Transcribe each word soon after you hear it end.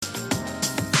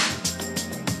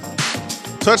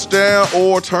Touchdown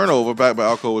or turnover, backed by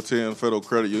Alcoa 10 Federal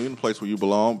Credit Union, the place where you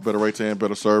belong. Better rates and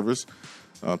better service.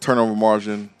 Turnover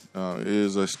margin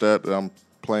is a stat that I'm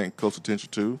paying close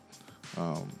attention to.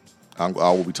 I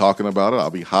will be talking about it. I'll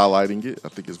be highlighting it. I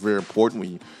think it's very important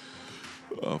when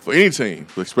for any team,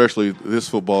 especially this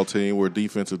football team, where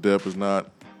defensive depth is not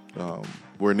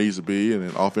where it needs to be, and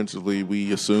then offensively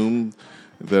we assume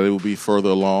that it will be further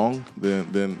along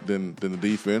than the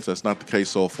defense. That's not the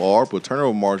case so far, but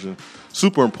turnover margin,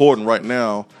 super important right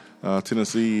now.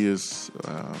 Tennessee is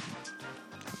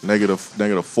negative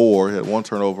 4. Had one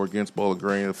turnover against Bowling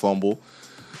Green, a fumble.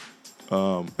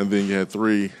 And then you had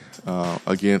 3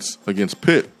 against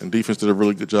Pitt. And defense did a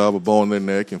really good job of bowing their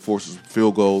neck and forces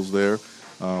field goals there.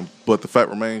 But the fact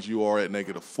remains you are at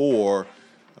negative 4.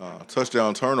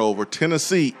 Touchdown turnover.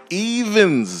 Tennessee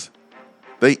evens.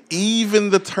 They even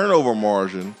the turnover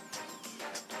margin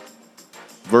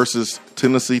versus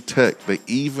Tennessee Tech. They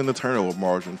even the turnover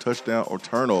margin, touchdown or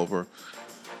turnover.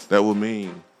 That would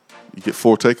mean you get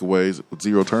 4 takeaways with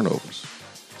 0 turnovers.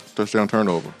 Touchdown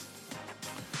turnover.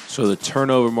 So the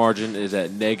turnover margin is at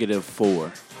negative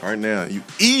 4. Right now, you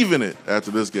even it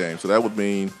after this game. So that would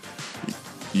mean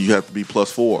you have to be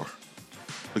plus 4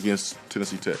 against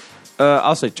Tennessee Tech.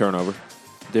 I'll say turnover.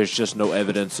 There's just no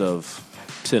evidence of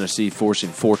Tennessee forcing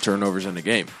 4 turnovers in the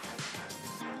game.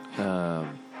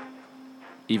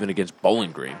 Even against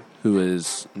Bowling Green, who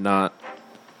is not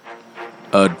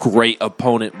a great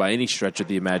opponent by any stretch of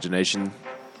the imagination,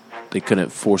 they couldn't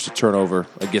force a turnover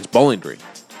against Bowling Green.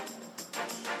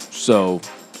 So,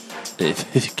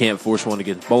 if you can't force one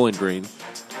against Bowling Green,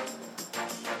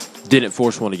 didn't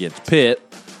force one against Pitt,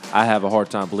 I have a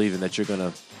hard time believing that you're going to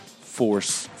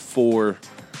force 4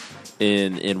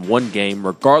 in one game,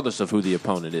 regardless of who the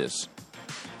opponent is.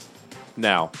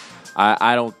 Now,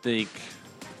 I don't think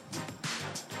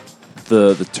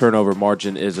the turnover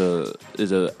margin is a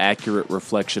accurate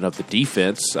reflection of the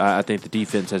defense. I think the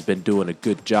defense has been doing a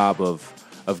good job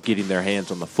of getting their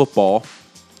hands on the football.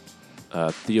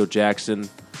 Theo Jackson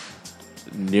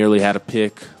nearly had a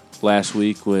pick last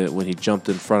week when he jumped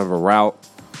in front of a route.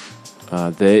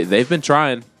 They've been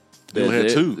trying. They had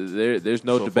 2. There's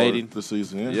no debating this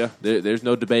season. Yeah, there's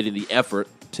no debating the effort.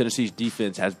 Tennessee's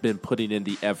defense has been putting in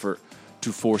the effort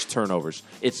to force turnovers.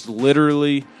 It's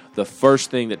literally the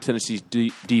first thing that Tennessee's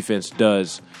defense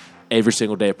does every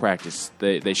single day of practice.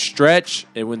 They stretch,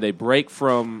 and when they break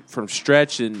from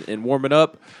stretch and warm it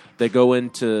up, they go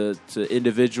into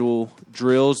individual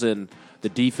drills, and the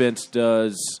defense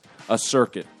does a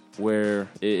circuit where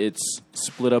it's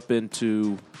split up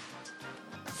into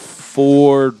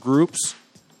 4 groups.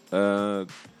 I'm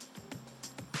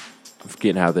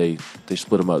forgetting how they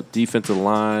split them up. Defensive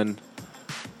line,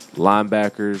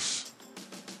 linebackers.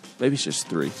 Maybe it's just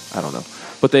 3. I don't know.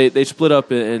 But they split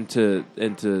up into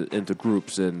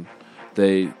groups, and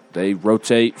they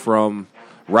rotate from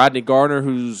Rodney Garner,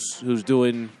 who's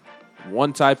doing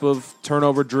one type of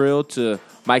turnover drill, to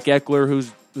Mike Eckler,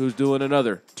 who's doing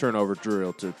another turnover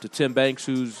drill, to Tim Banks,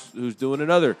 who's doing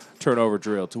another turnover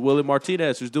drill, to Willie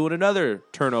Martinez, who's doing another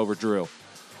turnover drill.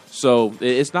 So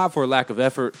it's not for a lack of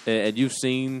effort, and you've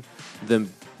seen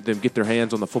them get their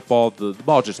hands on the football. The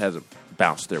ball just hasn't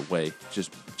bounced their way.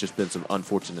 Just been some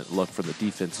unfortunate luck from the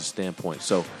defensive standpoint.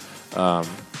 So I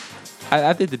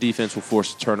think the defense will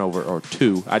force a turnover or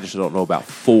 2. I just don't know about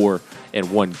 4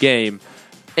 in one game.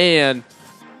 And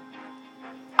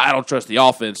I don't trust the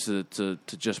offense to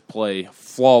just play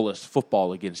flawless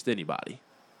football against anybody.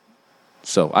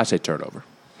 So I say turnover.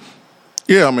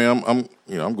 Yeah, I mean,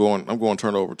 I'm going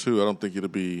turnover too. I don't think it'll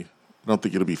be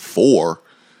 4.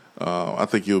 I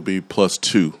think it'll be plus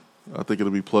 2. I think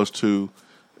it'll be plus 2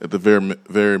 at the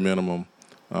very minimum.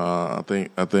 I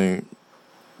think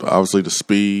obviously the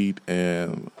speed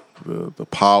and the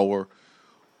power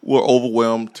will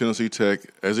overwhelm Tennessee Tech,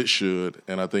 as it should,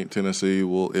 and I think Tennessee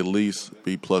will at least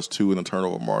be plus 2 in the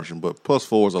turnover margin. But plus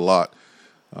 4 is a lot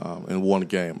in one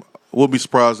game. I wouldn't be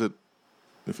surprised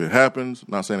if it happens.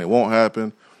 Not saying it won't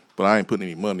happen, but I ain't putting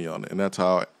any money on it, and that's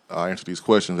how I answer these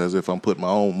questions, as if I'm putting my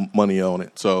own money on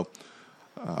it. So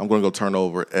I'm going to go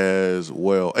turnover as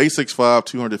well.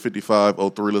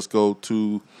 865-255-03. Let's go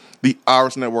to the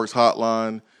Iris Networks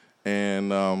hotline,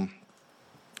 and let's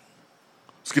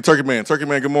get Turkey Man. Turkey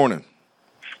Man, good morning.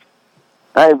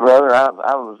 Hey, brother. I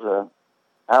was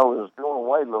going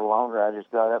away a little longer. I just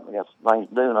got up and got some things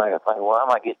to do, and I got to think, well, I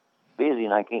might get busy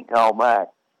and I can't call back.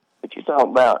 But you talk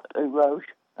about Uros.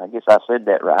 I guess I said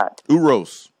that right.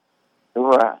 Uros.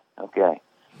 Right. Okay.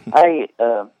 Hey,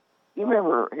 you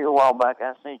remember here a while back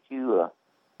I sent you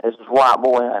as this white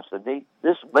boy, and I said, this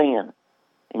is Ben.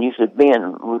 And you said,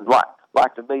 Ben would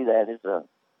like to be that. It's a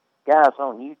guy that's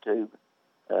on YouTube.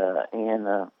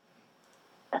 and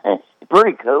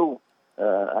pretty cool.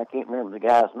 I can't remember the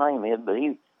guy's name but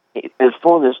it was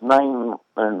for this name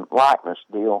and likeness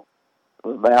deal.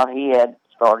 About he had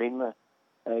started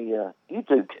a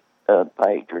YouTube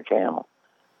page or channel,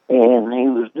 and he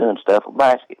was doing stuff with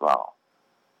basketball.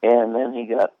 And then he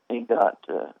got an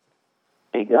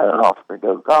offer to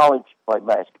go to college, play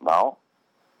basketball.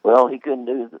 Well, he couldn't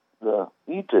do the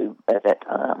YouTube at that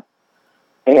time,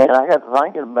 and I got to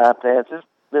thinking about that.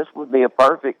 This would be a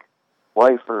perfect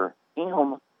way for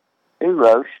him,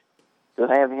 Urosh, to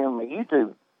have him a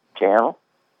YouTube channel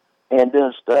and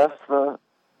doing stuff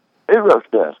Urosh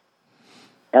does.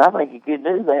 And I think he could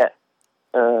do that.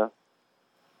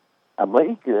 I believe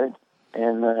he could,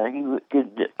 and he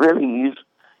could really use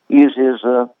his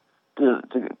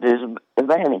his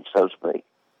advantage, so to speak.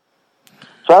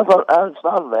 So I just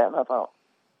thought of that, and I thought,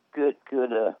 could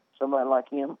somebody like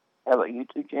him have a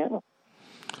YouTube channel?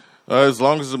 As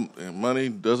long as the money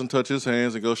doesn't touch his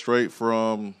hands and go straight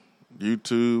from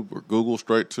YouTube or Google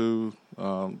straight to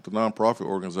the nonprofit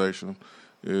organization,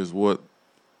 is what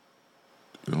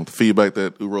the feedback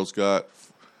that Uro's got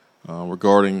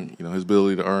regarding his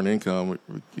ability to earn income.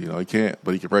 He can't,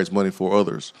 but he can raise money for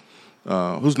others.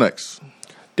 Who's next?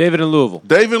 David in Louisville.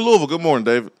 David in Louisville. Good morning,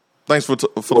 David. Thanks for the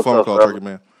phone call, Turkey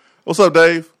Man. What's up,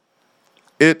 Dave?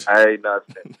 Hey,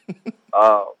 nothing.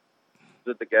 Was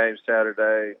at the game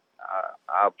Saturday.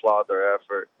 I applaud their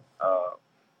effort.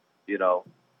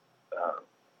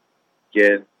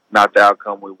 Again, not the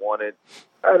outcome we wanted.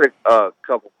 I had a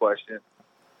couple questions.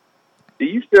 Do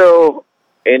you feel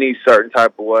any certain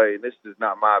type of way, and this is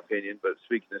not my opinion, but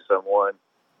speaking to someone,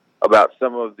 about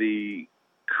some of the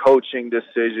coaching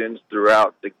decisions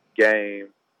throughout the game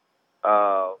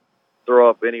throw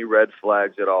up any red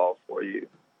flags at all for you?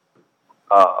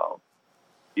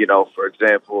 For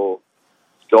example,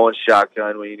 going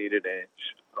shotgun when you need an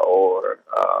inch, or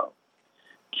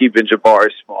keeping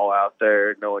Jabari Small out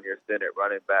there, knowing you're thin at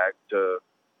running back to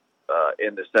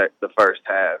in the first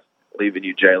half, leaving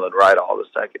you Jalen Wright all the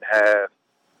second half.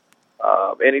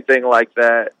 Anything like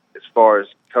that as far as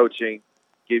coaching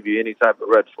give you any type of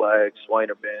red flags, Swain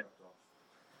or Ben?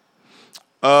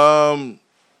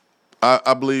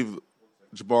 I believe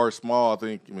Jabari Small,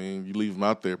 you leave him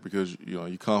out there because,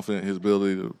 you're confident in his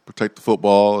ability to protect the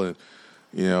football. And,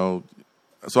 so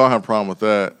I don't have a problem with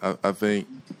that. I think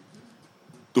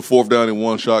the 4th down and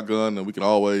 1 shotgun, and we can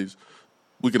always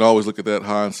look at that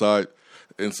hindsight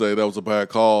and say that was a bad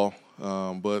call.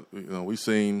 But, we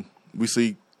see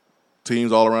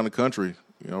teams all around the country,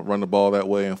 run the ball that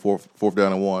way in 4th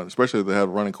down and 1, especially if they have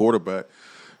a running quarterback.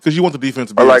 Because you want the defense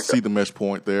to be able to see the mesh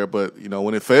point there. But,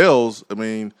 when it fails, it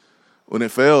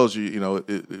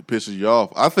pisses you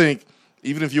off. I think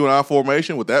even if you're in I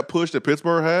formation with that push that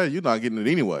Pittsburgh had, you're not getting it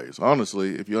anyways,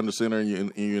 honestly, if you're under center and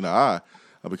you're in the I.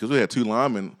 Because we had 2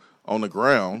 linemen on the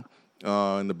ground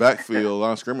in the backfield,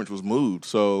 line of scrimmage was moved.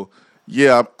 So,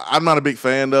 yeah, I'm not a big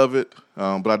fan of it,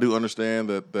 but I do understand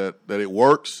that it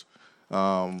works.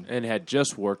 And had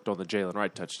just worked on the Jalen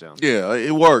Wright touchdown. Yeah,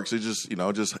 it works. It just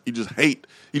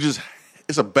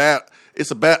it's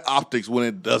a bad optics when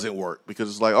it doesn't work, because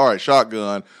it's like, all right,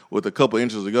 shotgun with a couple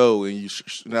inches to go and you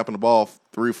snapping the ball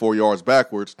 3 or 4 yards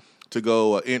backwards to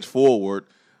go an inch forward.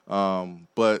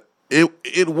 But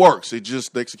it works. It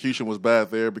just, the execution was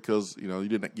bad there because, you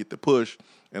didn't get the push.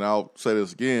 And I'll say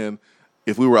this again,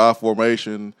 if we were I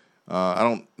formation, I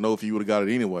don't know if you would have got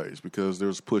it anyways because there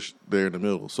was a push there in the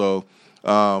middle. So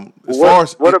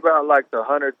what about like the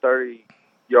 130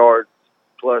 yards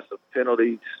plus of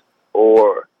penalties,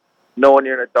 or knowing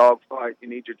you're in a dogfight, you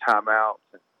need your timeouts,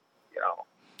 and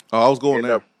I was going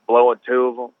there. Up blowing 2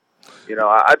 of them.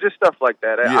 I just stuff like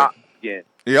that. Yeah.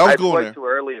 I was going way there. Too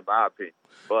early in my opinion,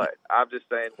 but I'm just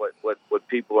saying what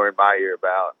people are in my ear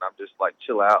about, and I'm just like,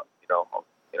 chill out,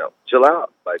 chill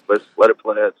out. Like, let's let it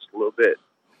play out just a little bit.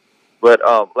 But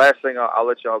last thing, I'll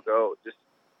let y'all go. Just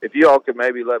if you all could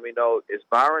maybe let me know, is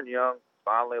Byron Young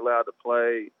finally allowed to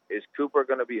play? Is Cooper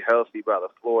going to be healthy by the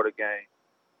Florida game?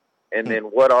 And then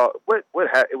it was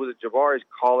a Jabari's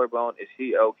collarbone. Is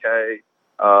he okay?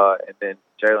 And then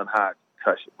Jalen Hyatt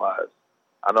concussion-wise.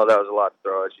 I know that was a lot to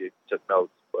throw at you if you took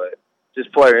notes, but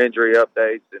just player injury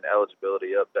updates and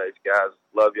eligibility updates, guys.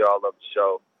 Love y'all. Love the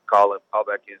show. Call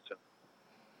back in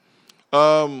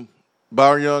soon.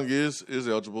 Byron Young is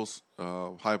eligible.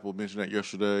 Hypo mentioned that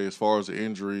yesterday. As far as the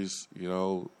injuries,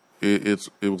 it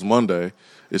was Monday.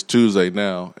 It's Tuesday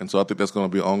now, and so I think that's going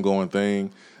to be an ongoing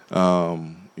thing.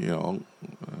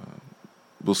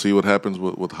 We'll see what happens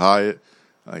with Hyatt.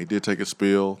 He did take a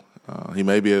spill. He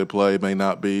may be able to play, may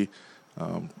not be,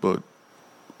 but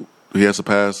he has to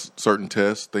pass certain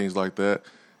tests, things like that.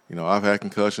 I've had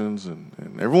concussions, and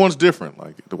everyone's different.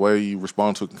 Like, the way you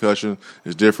respond to a concussion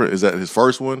is different. Is that his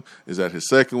first one? Is that his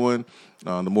second one?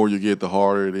 The more you get, the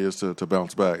harder it is to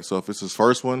bounce back. So if it's his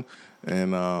first one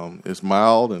and it's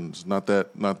mild and it's not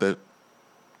that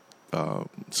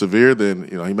severe, then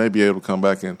he may be able to come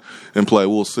back and play.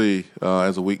 We'll see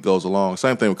as the week goes along.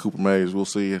 Same thing with Cooper Mays. We'll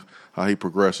see how he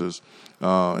progresses.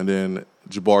 And then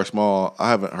Jabari Small, I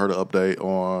haven't heard an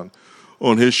update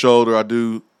on his shoulder. I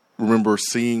do remember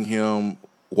seeing him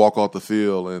walk off the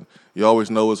field, and you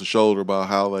always know it's a shoulder by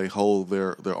how they hold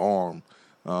their arm,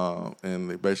 and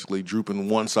they basically drooping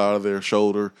one side of their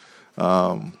shoulder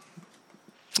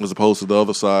as opposed to the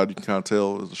other side. You can kind of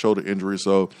tell it's a shoulder injury.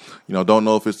 So, don't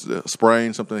know if it's a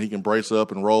sprain, something he can brace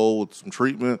up and roll with some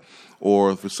treatment,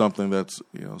 or if it's something that's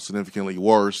significantly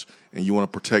worse, and you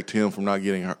want to protect him from not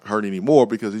getting hurt anymore,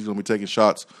 because he's going to be taking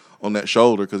shots on that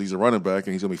shoulder because he's a running back,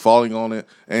 and he's going to be falling on it,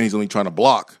 and he's going to be trying to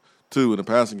block too in the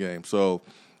passing game. So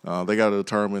they got to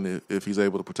determine if he's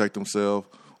able to protect himself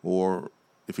or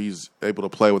if he's able to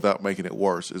play without making it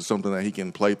worse. It's something that he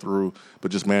can play through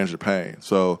but just manage the pain.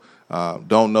 So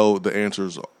don't know the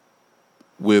answers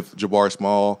with Jabari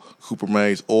Small, Cooper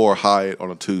Mays, or Hyatt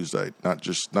on a Tuesday.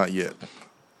 Not yet.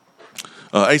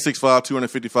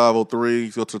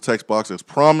 865-255-03. Go to the text box as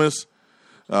promised.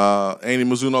 Andy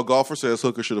Mizuno, golfer, says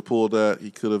Hooker should have pulled that.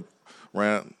 He could have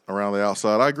ran around the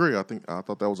outside. I agree. I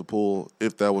thought that was a pull.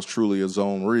 If that was truly a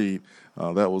zone read,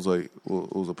 that was a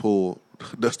pull.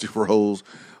 Dusty Rose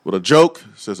with a joke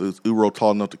says, is Uro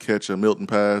tall enough to catch a Milton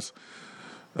pass?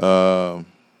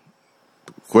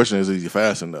 Question is he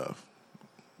fast enough?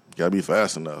 Got to be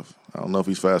fast enough. I don't know if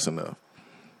he's fast enough.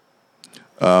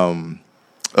 Other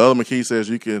McKee says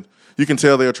you can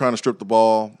tell they're trying to strip the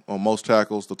ball on most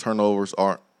tackles. The turnovers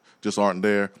aren't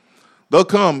there. They'll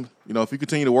come. If you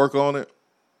continue to work on it,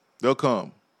 they'll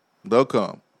come. They'll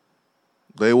come.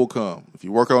 They will come. If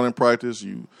you work on it in practice,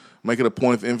 you make it a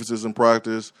point of emphasis in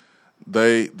practice,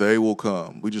 they will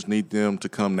come. We just need them to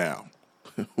come now.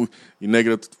 You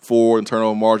 -4 in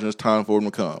turnover margin. It's time for them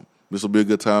to come. This will be a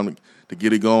good time to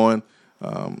get it going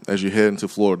as you head into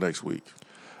Florida next week.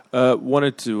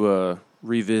 Wanted to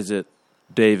revisit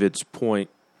David's point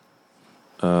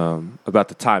about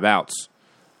the timeouts,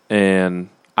 and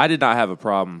I did not have a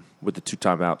problem with the 2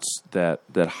 timeouts that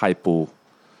Heupel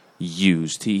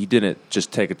used. He didn't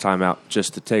just take a timeout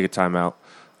just to take a timeout.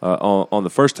 On the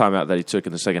first timeout that he took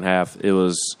in the second half, it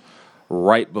was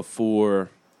right before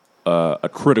a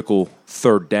critical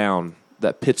third down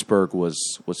that Pittsburgh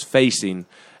was facing,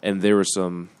 and there was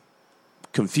some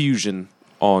confusion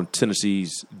on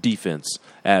Tennessee's defense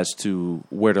as to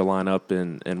where to line up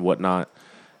and whatnot.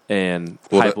 And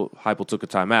Heupel took a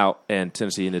timeout, and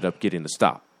Tennessee ended up getting the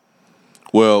stop.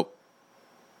 Well,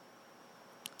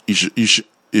 you should,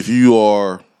 if you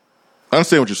are, I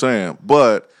understand what you're saying,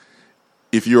 but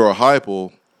if you're a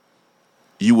Heupel,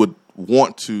 you would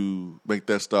want to make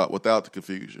that stop without the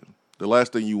confusion. The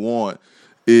last thing you want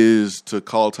is to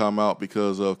call timeout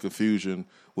because of confusion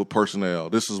with personnel.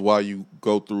 This is why you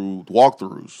go through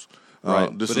walkthroughs.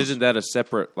 Right, but isn't that a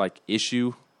separate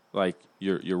issue?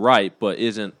 You're right, but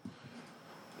isn't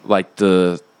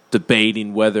the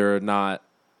debating whether or not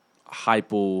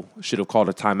Heupel should have called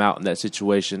a timeout in that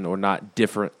situation or not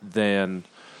different than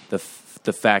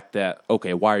the fact that,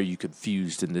 okay, why are you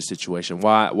confused in this situation?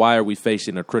 Why are we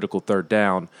facing a critical third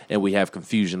down and we have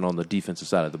confusion on the defensive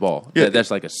side of the ball? Yeah,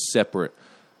 that's a separate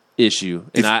issue,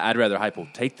 and I'd rather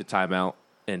Heupel take the timeout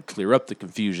and clear up the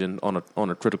confusion on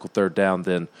a critical third down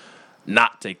than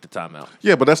not take the timeout.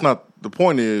 Yeah, but that's not the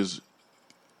point. Is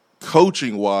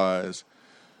coaching wise,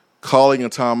 calling a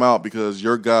timeout because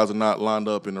your guys are not lined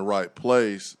up in the right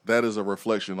place, that is a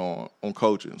reflection on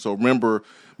coaching. So remember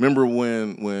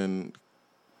when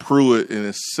Pruitt in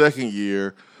his second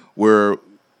year, where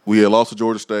we had lost to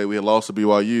Georgia State, we had lost to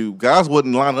BYU, guys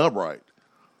wasn't lining up right,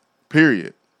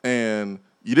 period. And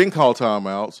you didn't call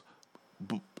timeouts,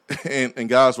 and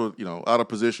guys were out of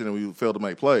position, and we failed to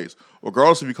make plays.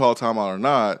 Regardless if you call timeout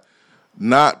or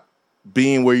not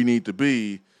being where you need to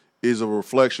be is a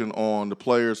reflection on the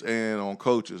players and on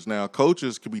coaches. Now,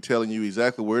 coaches could be telling you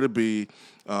exactly where to be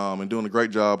and doing a great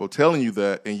job of telling you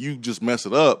that, and you just mess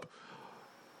it up,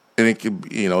 and it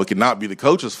could not be the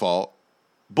coach's fault,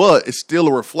 but it's still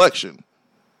a reflection.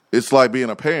 It's like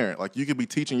being a parent. You could be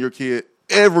teaching your kid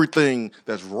everything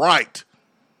that's right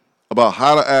about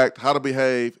how to act, how to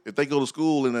behave. If they go to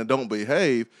school and they don't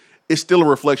behave, it's still a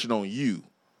reflection on you,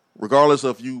 regardless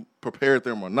of you prepared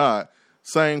them or not.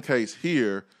 Same case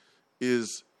here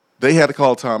is they had to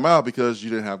call timeout because you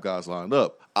didn't have guys lined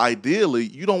up. Ideally,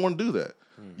 you don't want to do that.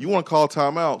 You want to call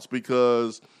timeouts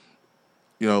because,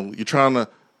 you're trying to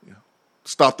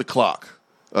stop the clock.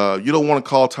 You don't want to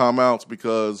call timeouts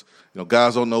because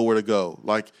guys don't know where to go.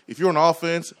 Like if you're on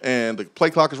offense and the play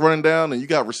clock is running down and you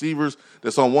got receivers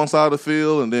that's on one side of the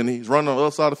field and then he's running on the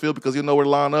other side of the field because he know where to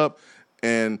line up,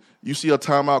 and you see a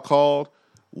timeout called,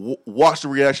 watch the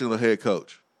reaction of the head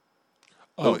coach.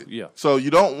 Oh, yeah. So you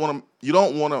don't want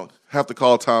to have to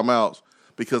call timeouts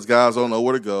because guys don't know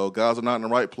where to go, guys are not in the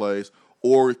right place,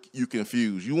 or you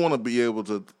confuse. You want to be able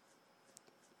to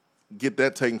get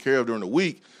that taken care of during the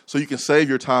week so you can save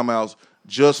your timeouts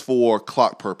just for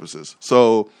clock purposes.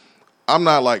 So I'm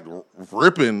not like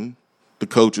ripping the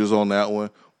coaches on that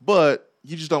one, but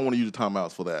you just don't want to use the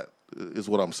timeouts for that is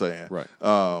what I'm saying. Right.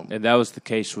 And that was the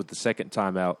case with the second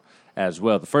timeout as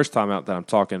well. The first timeout that I'm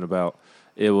talking about,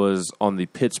 it was on the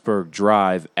Pittsburgh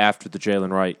drive after the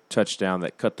Jalen Wright touchdown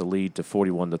that cut the lead to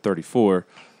 41-34.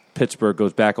 Pittsburgh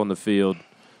goes back on the field,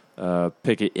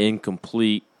 Pickett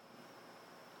incomplete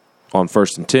on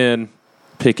 1st and 10,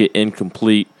 Pickett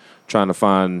incomplete, trying to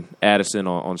find Addison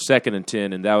on 2nd and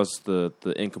 10, and that was the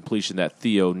incompletion that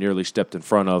Theo nearly stepped in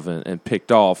front of and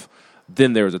picked off.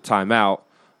 Then there was a timeout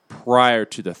prior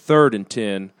to the 3rd and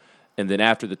 10, and then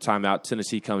after the timeout,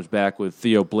 Tennessee comes back with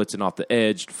Theo blitzing off the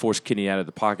edge to force Kenny out of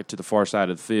the pocket to the far side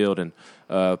of the field, and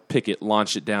Pickett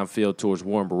launched it downfield towards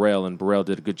Warren Burrell, and Burrell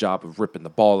did a good job of ripping the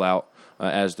ball out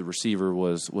as the receiver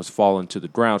was falling to the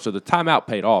ground. So the timeout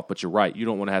paid off, but you're right. You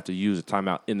don't want to have to use a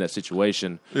timeout in that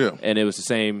situation. Yeah. And it was the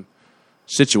same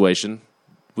situation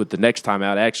with the next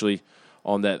timeout. Actually,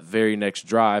 on that very next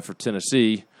drive for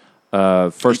Tennessee,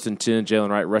 1st and 10, Jalen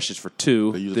Wright rushes for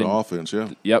 2. They use the offense, yeah.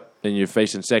 Yep, and you're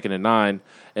facing 2nd and 9,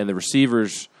 and the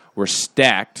receivers were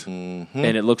stacked, and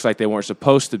it looks like they weren't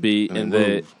supposed to be, and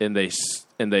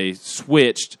they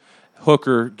switched.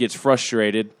 Hooker gets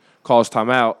frustrated, calls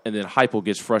timeout, and then Heupel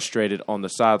gets frustrated on the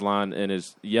sideline and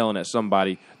is yelling at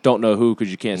somebody. Don't know who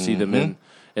because you can't see them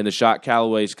in the shot.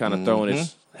 Callaway's kind of throwing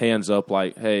his hands up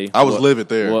like, "Hey, I was livid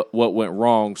there. What went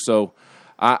wrong?" So,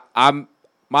 I'm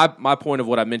my point of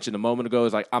what I mentioned a moment ago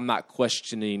is like I'm not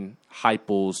questioning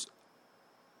Heupel's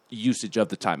usage of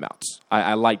the timeouts.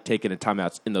 I like taking the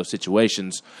timeouts in those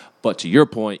situations, but to your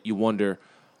point, you wonder,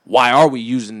 why are we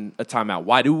using a timeout?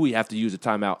 Why do we have to use a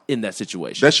timeout in that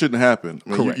situation? That shouldn't happen. I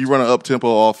mean, Correct. You run an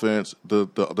up-tempo offense. The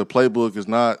playbook is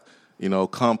not,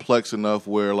 complex enough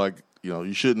where,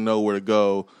 you shouldn't know where to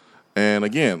go. And,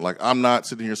 again, I'm not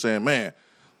sitting here saying, man,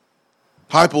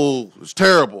 Heupel is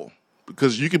terrible,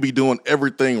 because you could be doing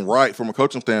everything right from a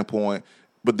coaching standpoint,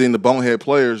 but then the bonehead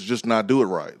players just not do it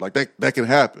right. That can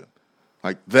happen.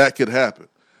 That could happen.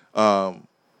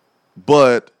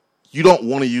 But you don't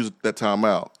want to use that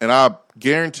timeout. And I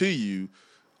guarantee you,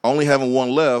 only having one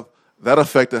left, that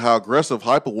affected how aggressive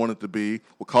Heupel wanted to be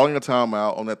with calling a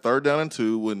timeout on that 3rd down and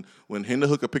 2 when Hendon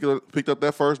Hooker picked up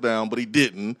that first down, but he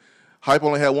didn't. Heupel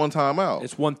only had one timeout.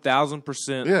 It's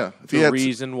 1,000% the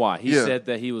reason why. He said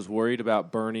that he was worried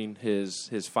about burning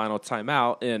his final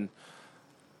timeout, and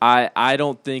I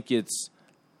don't think it's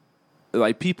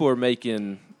like people are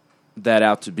making that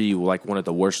out to be like one of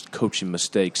the worst coaching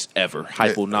mistakes ever.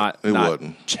 Heupel not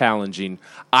challenging.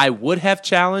 I would have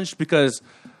challenged because,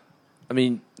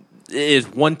 is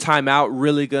one timeout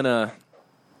really going to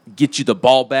get you the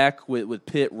ball back with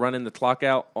Pitt running the clock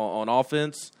out on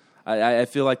offense? I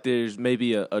feel like there's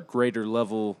maybe a greater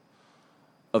level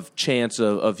of chance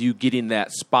of you getting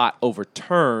that spot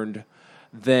overturned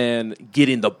than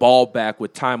getting the ball back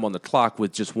with time on the clock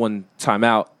with just one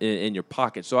timeout in your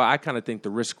pocket. So I kind of think the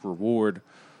risk-reward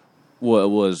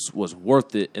was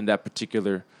worth it in that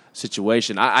particular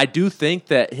situation. I do think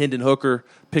that Hendon Hooker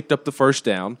picked up the first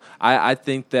down. I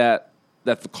think that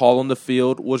the call on the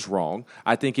field was wrong.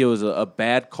 I think it was a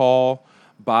bad call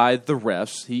by the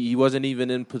refs. He wasn't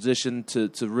even in position to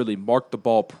really mark the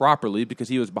ball properly because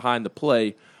he was behind the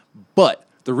play. But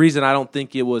the reason I don't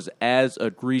think it was as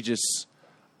egregious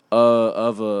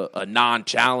of a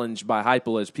non-challenge by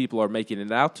Heupel as people are making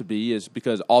it out to be is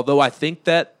because although I think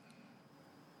that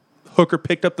Hooker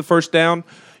picked up the first down,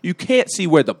 you can't see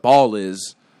where the ball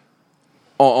is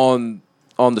on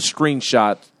the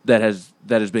screenshot that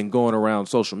has been going around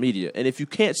social media. And if you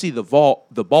can't see the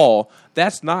ball,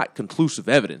 that's not conclusive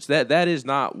evidence. That is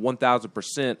not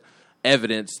 1,000%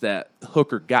 evidence that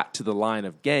Hooker got to the line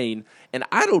of gain. And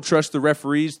I don't trust the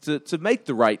referees to make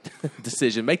the right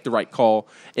decision, make the right call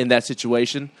in that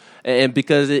situation. And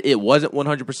because it wasn't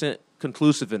 100%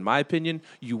 conclusive, in my opinion,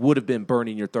 you would have been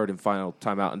burning your 3rd and final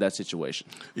timeout in that situation.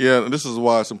 Yeah, and this is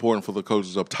why it's important for the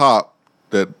coaches up top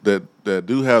that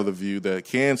do have the view, that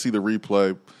can see the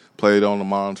replay played on the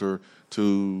monitor,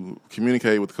 to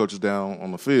communicate with the coaches down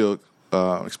on the field,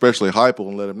 especially Heupel,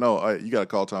 and let him know, hey, you got to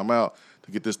call timeout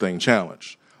to get this thing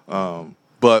challenged.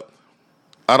 But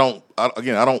I don't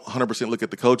 100% look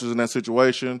at the coaches in that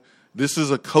situation. This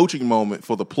is a coaching moment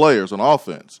for the players on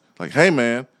offense. Like, hey,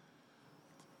 man,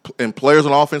 and players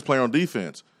on offense, players on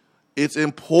defense, it's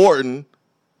important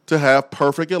to have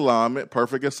perfect alignment,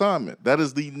 perfect assignment. That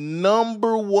is the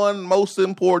number one most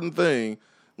important thing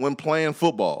when playing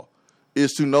football,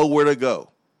 is to know where to go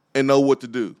and know what to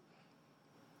do.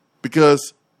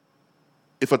 Because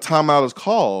if a timeout is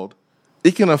called,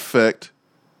 it can affect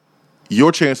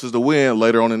your chances to win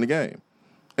later on in the game.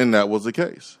 And that was the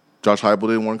case. Josh Heupel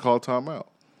didn't want to call a timeout.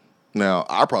 Now,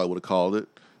 I probably would have called it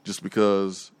just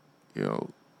because, who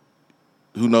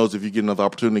knows if you get another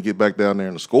opportunity to get back down there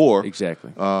and score.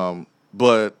 Exactly.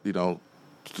 But,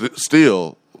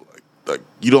 still, like,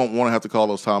 you don't want to have to call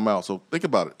those timeouts. So think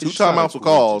about it. 2 timeouts were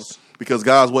called because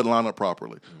guys wasn't lined up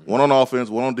properly. Mm-hmm. One on offense,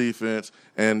 one on defense,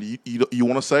 and you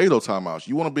want to save those timeouts.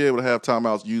 You want to be able to have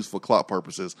timeouts used for clock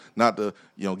purposes, not to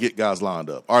get guys lined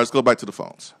up. All right, let's go back to the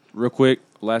phones. Real quick,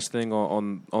 last thing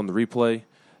on the replay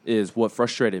is what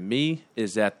frustrated me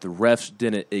is that the refs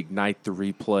didn't ignite the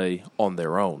replay on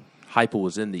their own. Heupel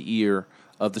was in the ear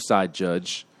of the side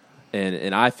judge,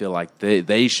 and I feel like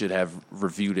they should have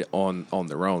reviewed it on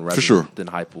their own rather than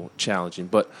Heupel challenging.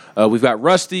 But we've got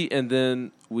Rusty, and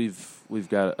then we've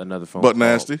got another phone Buck call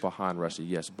Nasty behind Rusty.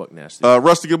 Yes, Buck Nasty.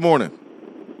 Rusty, good morning.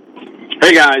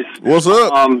 Hey guys, what's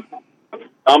up?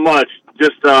 Not much.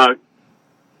 Just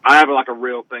I have like a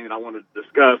real thing that I wanted to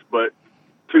discuss, but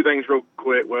 2 things real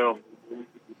quick. Well,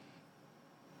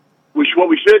 what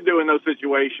we should do in those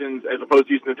situations, as opposed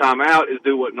to using the timeout, is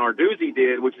do what Narduzzi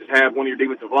did, which is have one of your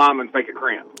defensive linemen fake a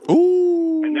cramp.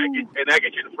 Ooh, and that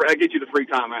gets you the free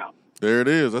timeout. There it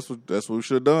is. That's what we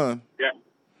should have done. Yeah,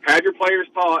 have your players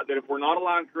taught that if we're not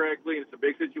aligned correctly and it's a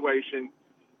big situation,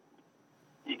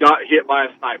 you got hit by a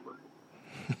sniper.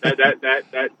 That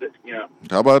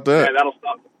How about that? Yeah, that'll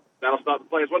stop the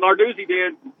play. It's what Narduzzi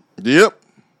did. Yep.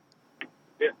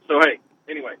 Yeah, so hey,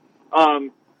 anyway,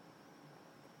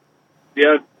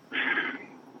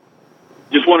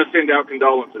 just want to send out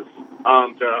condolences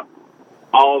to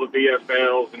all the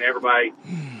VFLs and everybody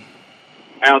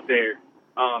out there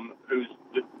who's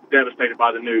devastated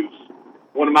by the news.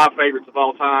 One of my favorites of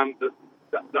all time, the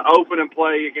opening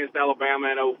play against Alabama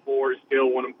in 2004 is still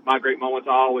one of my great moments.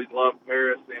 I always loved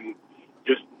Paris and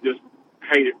just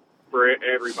hate it for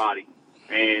everybody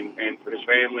and for his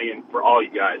family and for all you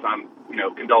guys. I'm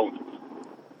condolences.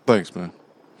 Thanks, man.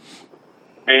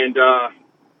 And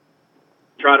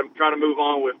try to move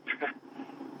on with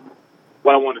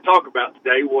what I wanted to talk about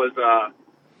today was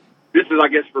this is, I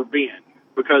guess, for Ben,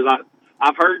 because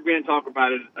I've heard Ben talk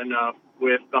about it enough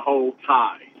with the whole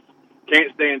ties.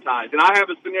 Can't stand ties. And I have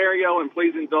a scenario, and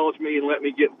please indulge me and let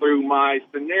me get through my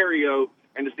scenario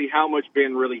and to see how much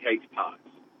Ben really hates ties.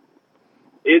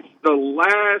 It's the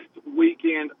last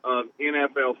weekend of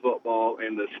NFL football,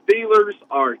 and the Steelers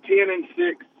are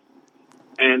 10-6,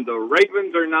 and the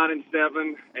Ravens are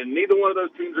 9-7, and neither one of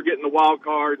those teams are getting the wild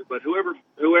card. But whoever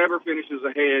finishes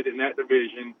ahead in that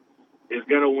division is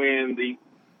going to win the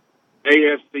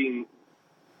AFC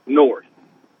North.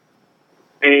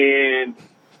 And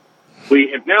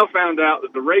we have now found out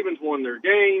that the Ravens won their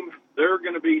game. They're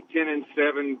going to be 10-7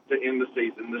 to end the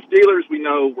season. The Steelers, we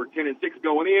know, were 10-6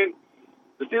 going in.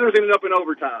 The Steelers ended up in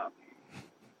overtime.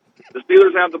 The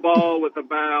Steelers have the ball with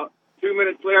about 2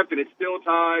 minutes left, and it's still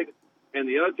tied. And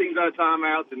the other team's out of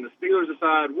timeouts, and the Steelers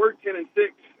decide we're 10-6,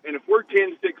 and if we're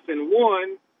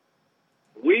 10-6-1,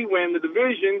 we win the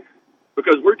division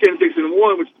because we're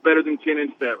 10-6-1, which is better than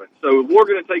 10-7. So we're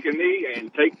going to take a knee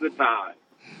and take the tie.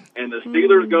 And the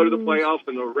Steelers go to the playoffs,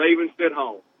 and the Ravens sit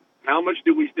home. How much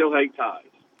do we still hate ties?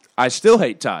 I still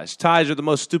hate ties. Ties are the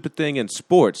most stupid thing in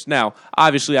sports. Now,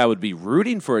 obviously, I would be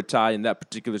rooting for a tie in that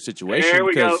particular situation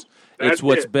because it's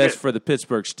what's best for the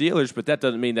Pittsburgh Steelers, but that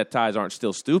doesn't mean that ties aren't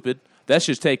still stupid. That's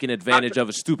just taking advantage of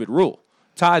a stupid rule.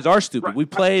 Ties are stupid. Right. We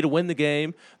play to win the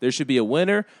game. There should be a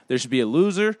winner. There should be a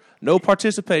loser. No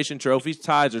participation trophies.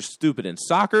 Ties are stupid in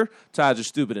soccer. Ties are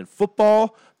stupid in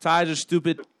football. Ties are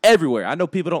stupid everywhere. I know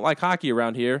people don't like hockey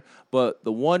around here, but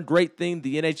the one great thing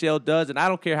the NHL does, and I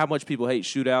don't care how much people hate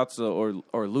shootouts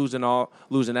or losing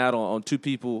out on 2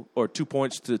 people or 2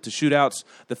 points to shootouts,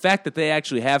 the fact that they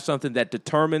actually have something that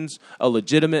determines a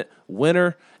legitimate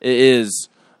winner is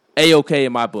A-okay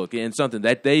in my book, and something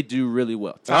that they do really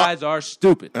well. Ties are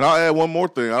stupid. And I'll add one more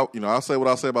thing. I'll say what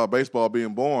I say about baseball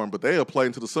being boring, but they'll play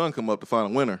until the sun come up to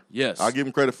find a winner. Yes. I'll give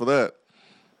them credit for that.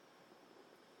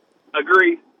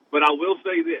 Agree, but I will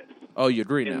say this. Oh, you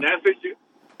agree now? In that situation,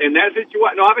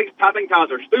 no, I think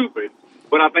ties are stupid,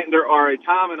 but I think there are a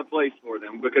time and a place for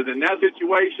them, because in that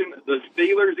situation, the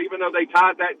Steelers, even though they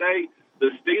tied that day,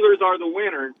 the Steelers are the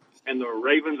winner and the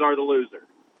Ravens are the loser.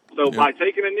 So by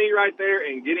taking a knee right there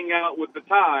and getting out with the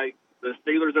tie, the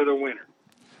Steelers are the winner.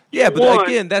 Yeah, but won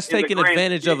again, that's in the taking grand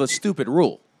advantage of a stupid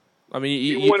rule. I mean,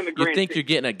 You you won in the grand think scheme. you're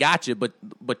getting a gotcha, but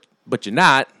you're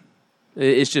not.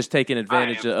 It's just taking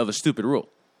advantage of a stupid rule.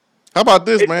 How about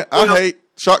this, man? I well- hate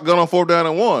shotgun on 4th down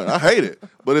and 1. I hate it.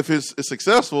 But if it's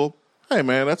successful, hey,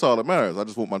 man, that's all that matters. I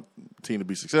just want my team to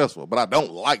be successful. But I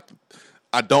don't like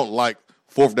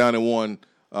 4th down and 1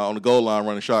 on the goal line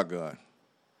running shotgun.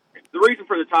 The reason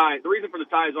for the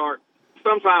ties are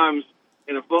sometimes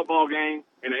in a football game,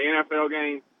 in an NFL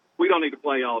game, we don't need to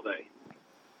play all day,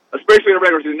 especially in a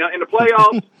regular season. Now, in the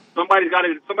playoffs, somebody's got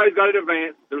to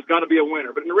advance. There's got to be a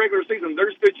winner. But in the regular season,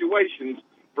 there's situations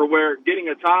for where getting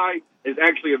a tie is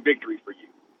actually a victory for you.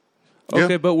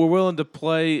 Okay, but we're willing to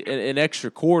play an extra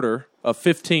quarter of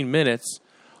 15 minutes.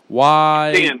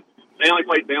 Why? 10. They only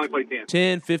play 10.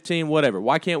 10, 15, whatever.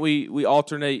 Why can't we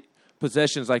alternate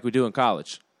possessions like we do in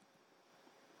college?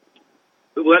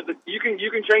 You can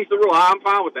change the rule. I'm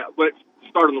fine with that, but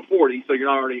start on the 40, so you're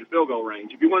not already in field goal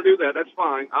range. If you want to do that, that's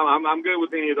fine. I'm good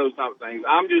with any of those type of things.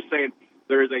 I'm just saying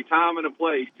there is a time and a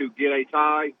place to get a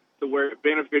tie to where it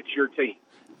benefits your team.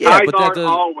 Yeah, ties but aren't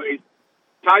always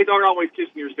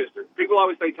kissing your sister. People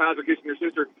always say ties are kissing your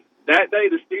sister. That day,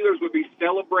 the Steelers would be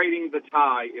celebrating the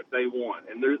tie if they won,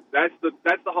 and that's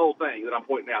the whole thing that I'm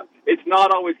pointing out. It's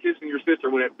not always kissing your sister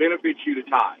when it benefits you to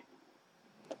tie.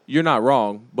 You're not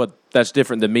wrong, but that's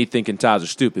different than me thinking ties are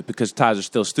stupid, because ties are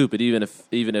still stupid, even if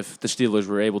the Steelers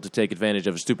were able to take advantage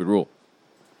of a stupid rule.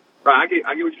 Right, I get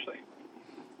what you're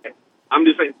saying. I'm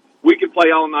just saying we could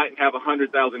play all night and have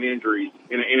 100,000 injuries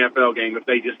in an NFL game if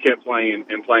they just kept playing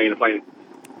and playing and playing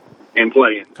and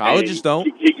playing. Colleges don't.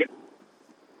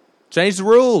 Change the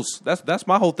rules. That's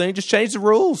my whole thing. Just change the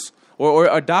rules. Or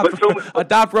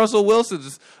adopt Russell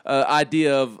Wilson's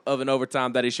idea of an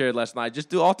overtime that he shared last night. Just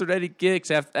do alternating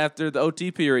kicks after the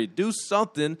OT period. Do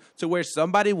something to where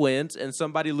somebody wins and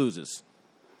somebody loses.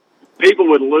 People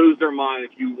would lose their mind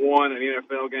if you won an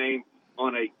NFL game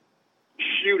on a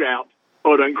shootout,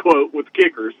 quote unquote, with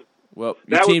kickers. Well,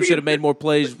 your team should have made more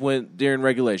plays during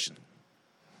regulation.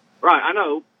 Right, I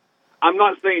know. I'm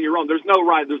not saying you're wrong. There's no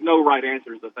right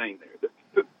answer is the thing there.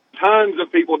 Tons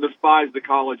of people despise the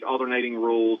college alternating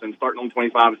rules and starting on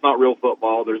 25. It's not real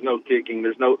football. There's no kicking.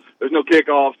 There's no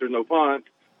kickoffs. There's no punts.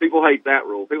 People hate that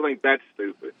rule. People think that's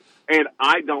stupid. And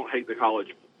I don't hate the college.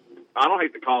 I don't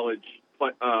hate the college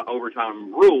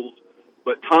overtime rules,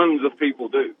 but tons of people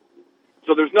do.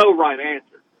 So there's no right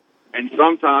answer. And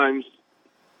sometimes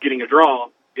getting a draw,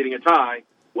 getting a tie,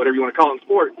 whatever you want to call it in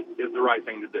sports, is the right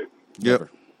thing to do. Yep.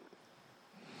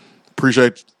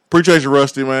 Appreciate you,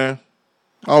 Rusty, man.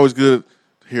 Always good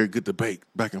to hear a good debate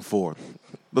back and forth.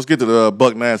 Let's get to the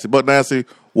Buck Nasty. Buck Nasty,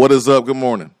 what is up? Good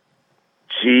morning.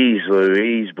 Jeez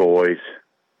Louise, boys.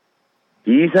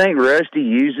 Do you think Rusty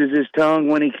uses his tongue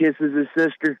when he kisses his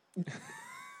sister?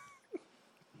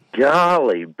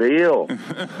 Golly, Bill.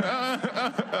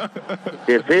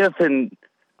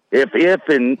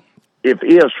 If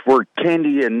ifs were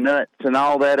candy and nuts and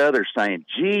all that other saying,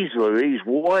 geez Louise,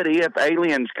 what if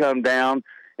aliens come down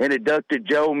and abducted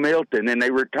Joe Milton and they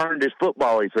returned his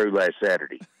football he threw last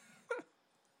Saturday?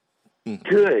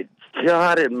 Good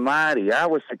God almighty, I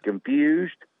was so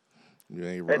confused You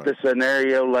ain't right. at the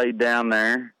scenario laid down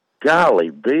there. Golly,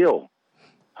 Bill.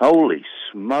 Holy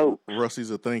smoke.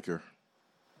 Rusty's a thinker.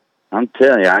 I'm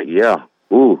telling you, yeah.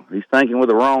 Ooh, he's thinking with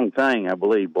the wrong thing, I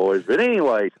believe, boys. But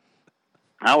anyway,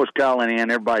 I was calling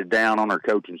in, everybody down on our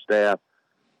coaching staff.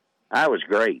 I was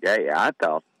great. Hey, I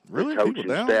thought Really? the People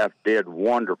coaching down? staff did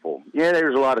wonderful. Yeah, there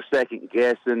was a lot of second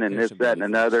guessing and this, that, and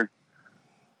another.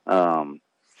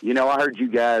 I heard you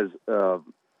guys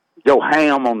go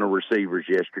ham on the receivers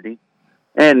yesterday,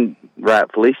 and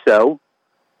rightfully so.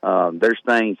 There's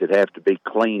things that have to be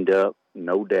cleaned up,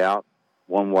 no doubt,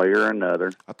 one way or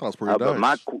another. I thought it was pretty But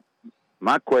nice.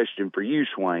 my question for you,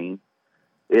 Swain,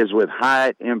 is with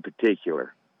Hyatt in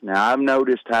particular. Now, I've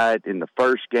noticed Hyatt in the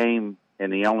first game,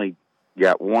 and he only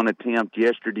got one attempt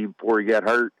yesterday before he got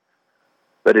hurt.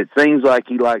 But it seems like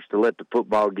he likes to let the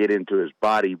football get into his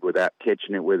body without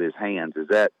catching it with his hands. Is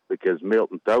that because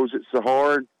Milton throws it so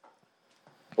hard?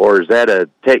 Or is that a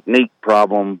technique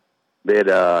problem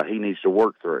that he needs to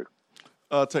work through?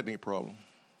 Technique problem.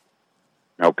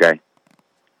 Okay.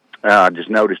 I just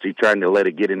noticed he's trying to let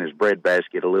it get in his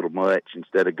breadbasket a little much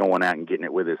instead of going out and getting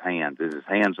it with his hands. Is his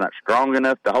hands not strong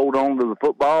enough to hold on to the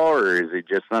football, or is it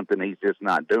just something he's just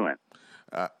not doing?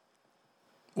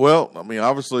 Well, I mean,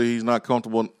 obviously he's not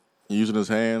comfortable using his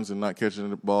hands and not catching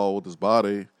the ball with his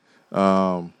body.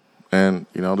 And,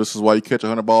 this is why you catch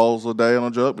 100 balls a day on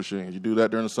a jug machine. You do that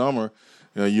during the summer,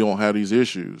 you don't have these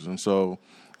issues. And so,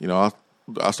 I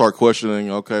I start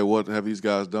questioning, okay, what have these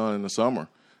guys done in the summer?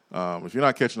 If you're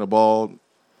not catching the ball,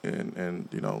 and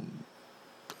you know,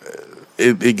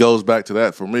 it goes back to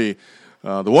that for me.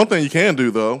 The one thing you can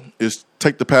do, though, is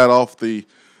take the pad off the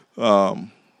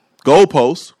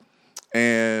goalpost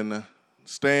and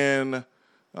stand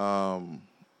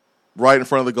right in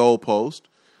front of the goalpost,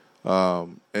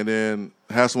 and then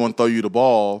have someone throw you the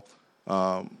ball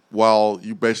while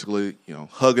you basically, you know,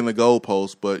 hugging the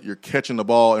goalpost, but you're catching the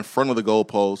ball in front of the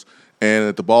goalpost, and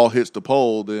if the ball hits the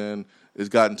pole, then it's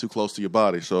gotten too close to your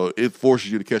body. So it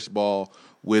forces you to catch the ball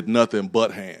with nothing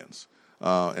but hands.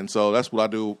 And so that's what I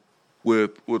do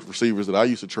with receivers that I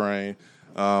used to train,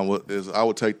 is I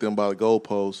would take them by the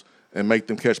goalpost and make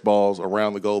them catch balls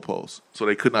around the goalpost so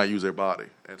they could not use their body.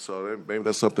 And so maybe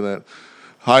that's something that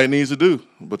Hyatt needs to do.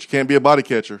 But you can't be a body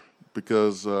catcher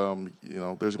because, you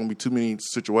know, there's going to be too many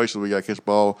situations where you got to catch the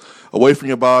ball away from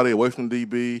your body, away from the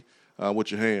DB,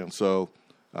 with your hands. So,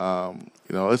 you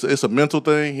know, it's a mental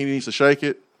thing. He needs to shake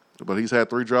it, but he's had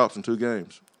 3 drops in 2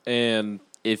 games. And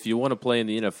if you want to play in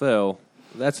the NFL,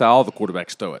 that's how all the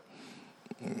quarterbacks throw it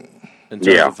in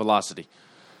terms of velocity.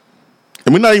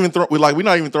 And we're not even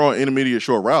throwing intermediate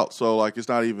short routes, so like it's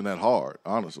not even that hard,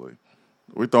 honestly.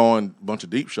 We're throwing a bunch of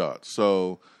deep shots.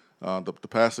 So the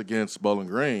pass against Bowling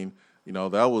Green, you know,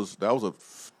 that was a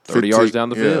 30 yards down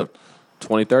the field.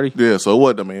 20, 30. Yeah, so it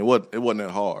wasn't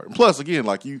that hard. And plus, again,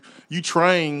 like you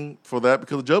train for that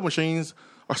because the jug machines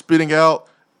are spitting out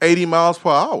 80 miles per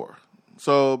hour.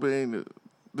 So, I mean,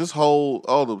 this whole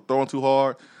the throwing too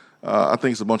hard, I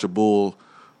think it's a bunch of bull.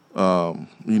 You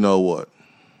know what?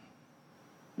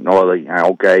 No,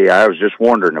 okay. I was just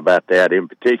wondering about that in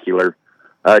particular.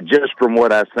 Just from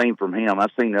what I've seen from him,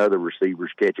 I've seen other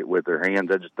receivers catch it with their hands.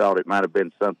 I just thought it might have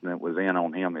been something that was in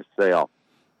on him himself.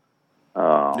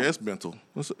 Yeah, it's mental.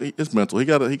 It's mental. He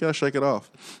got to shake it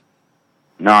off.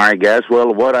 All right, guys.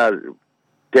 Well, what I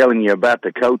telling you about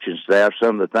the coaching staff,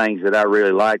 some of the things that I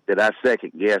really liked that I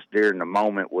second guessed during the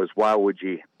moment was why would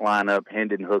you line up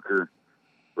Hendon Hooker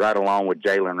right along with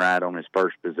Jalen Wright on his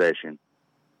first possession?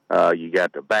 You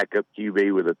got the backup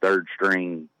QB with a third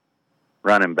string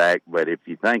running back, but if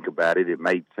you think about it, it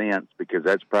made sense because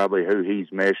that's probably who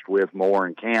he's meshed with more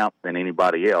in camp than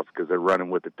anybody else because they're running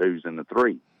with the 2s and the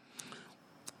 3s.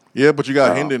 Yeah, but you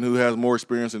got Hendon who has more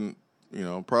experience than, you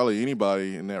know, probably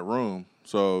anybody in that room.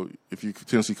 So if you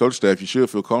Tennessee coach staff, you should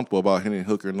feel comfortable about Hendon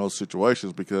Hooker in those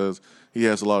situations because he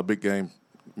has a lot of big game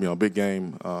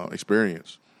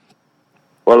experience.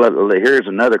 Well, here's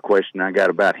another question I got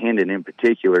about Hendon in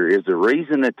particular. Is the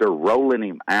reason that they're rolling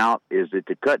him out, is it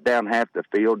to cut down half the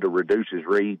field to reduce his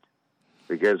reads?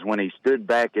 Because when he stood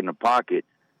back in the pocket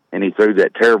and he threw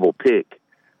that terrible pick,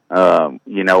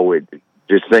 you know, it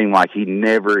just seemed like he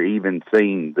never even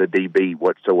seen the DB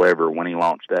whatsoever when he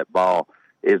launched that ball.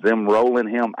 Is them rolling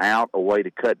him out a way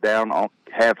to cut down on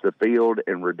half the field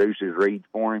and reduce his reads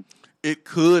for him? It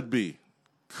could be.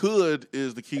 Could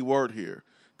is the key word here.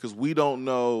 Because we don't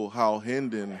know how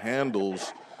Hendon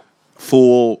handles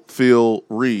full field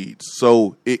reads.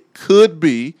 So it could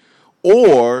be,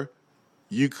 or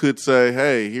you could say,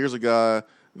 hey, here's a guy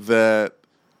that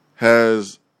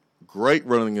has great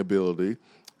running ability,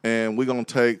 and we're going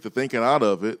to take the thinking out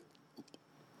of it.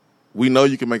 We know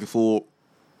you can make a full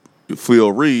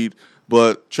field read,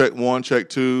 but check 1, check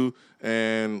 2,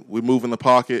 and we move in the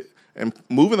pocket. And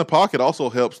moving the pocket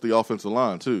also helps the offensive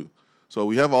line, too. So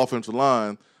we have an offensive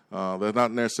line that's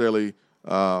not necessarily,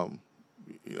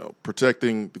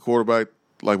 protecting the quarterback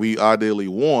like we ideally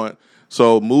want.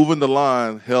 So moving the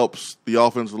line helps the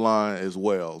offensive line as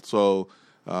well. So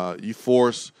you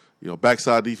force,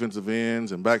 backside defensive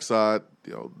ends and backside,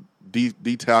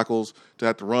 D tackles to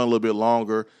have to run a little bit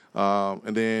longer,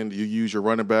 and then you use your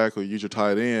running back or use your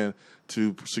tight end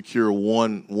to secure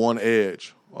one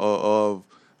edge of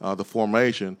the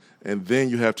formation, and then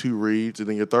you have 2 reads, and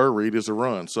then your third read is a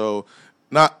run. So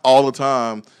not all the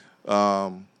time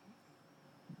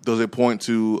does it point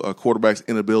to a quarterback's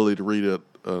inability to read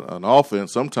an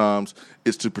offense. Sometimes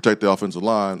it's to protect the offensive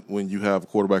line when you have a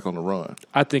quarterback on the run.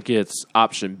 I think it's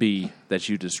option B that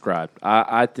you described.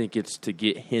 I think it's to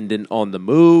get Hendon on the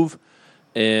move,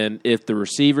 and if the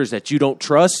receivers that you don't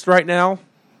trust right now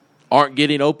aren't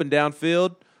getting open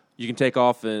downfield, you can take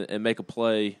off and make a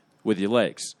play with your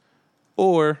legs.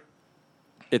 Or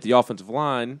if the offensive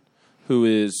line, who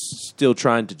is still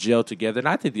trying to gel together, and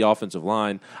I think the offensive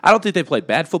line, I don't think they play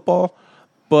bad football,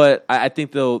 but I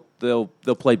think they'll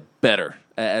play better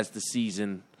as the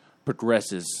season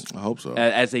progresses. I hope so.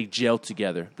 As they gel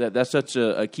together. That's such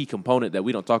a key component that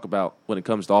we don't talk about when it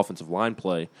comes to offensive line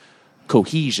play,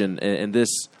 cohesion, and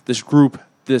this group,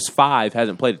 this five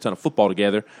hasn't played a ton of football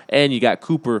together, and you got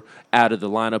Cooper out of the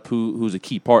lineup, who's a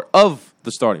key part of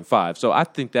the starting five. So I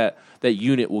think that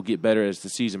unit will get better as the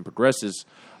season progresses.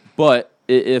 But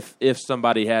if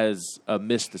somebody has a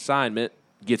missed assignment,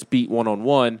 gets beat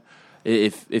one-on-one,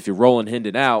 if you're rolling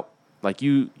Hendon out, like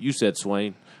you said,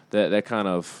 Swain, that kind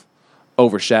of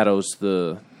overshadows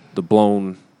the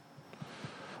blown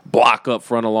block up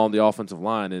front along the offensive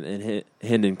line, and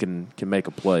Hendon can make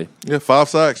a play. Yeah, 5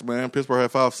 sacks, man. Pittsburgh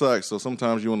had 5 sacks, so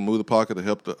sometimes you want to move the pocket to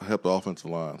help the offensive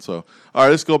line. So, all right,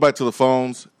 let's go back to the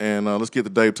phones, and let's get to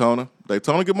Dave Toner. Dave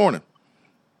Toner, good morning.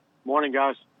 Morning,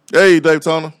 guys. Hey, Dave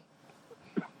Toner.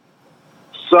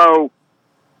 So,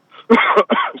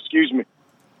 excuse me.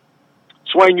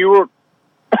 Swain, you were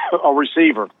a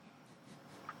receiver.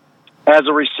 As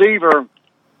a receiver,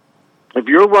 if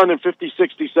you're running 50,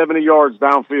 60, 70 yards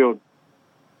downfield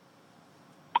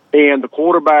and the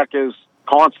quarterback is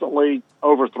constantly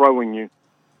overthrowing you,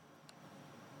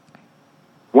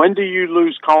 when do you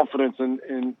lose confidence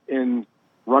in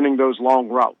running those long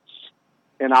routes?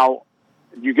 And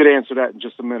you could answer that in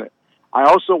just a minute. I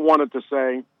also wanted to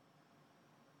say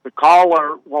the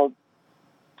caller,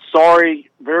 sorry,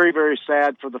 very, very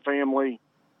sad for the family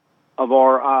of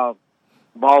our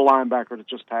ball linebacker that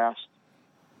just passed.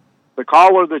 The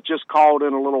caller that just called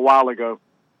in a little while ago,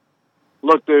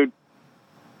 look, dude,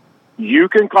 you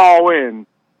can call in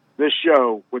this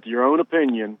show with your own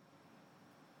opinion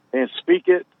and speak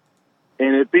it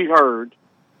and it be heard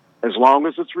as long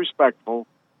as it's respectful,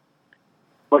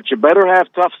 but you better have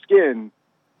tough skin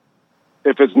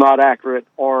if it's not accurate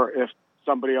or if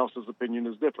somebody else's opinion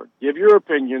is different. Give your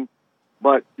opinion,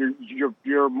 but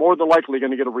you're more than likely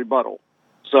going to get a rebuttal.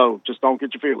 So just don't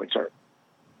get your feelings hurt.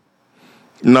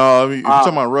 No, I mean, you're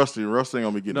talking about Rusty. Rusty ain't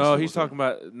going to be getting No, he's talking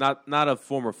about not a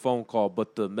former phone call,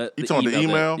 but the talking the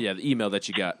email? The email that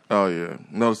you got. Oh, yeah.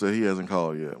 Notice that he hasn't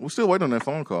called yet. We're still waiting on that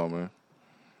phone call, man.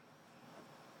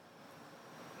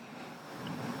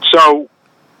 So,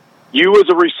 you as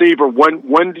a receiver,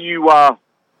 when do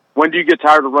you get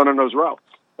tired of running those routes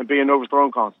and being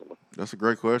overthrown constantly? That's a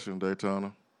great question,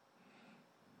 Daytona.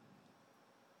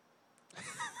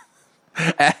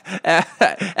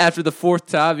 After the fourth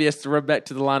time, he has to run back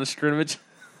to the line of scrimmage.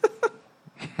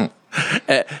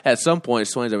 At some point,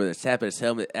 Swain's over there tapping his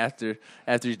helmet after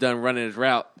he's done running his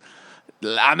route.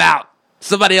 I'm out.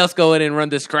 Somebody else go in and run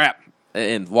this crap.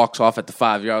 And walks off at the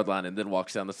 5-yard line and then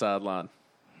walks down the sideline.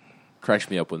 Cracks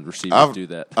me up when receivers do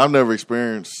that. I've never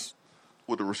experienced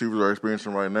what the receivers are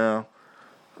experiencing right now.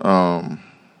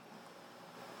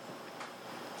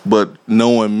 But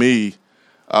knowing me,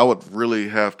 I would really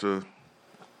have to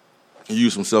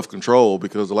use some self-control,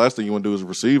 because the last thing you want to do as a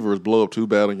receiver is blow up too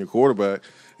bad on your quarterback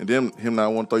and then him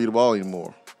not want to throw you the ball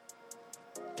anymore.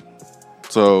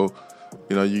 So,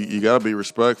 you got to be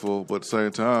respectful, but at the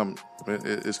same time,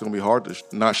 it's going to be hard to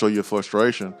not show your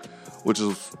frustration, which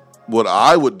is what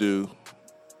I would do.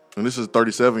 And this is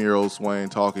 37-year-old Swain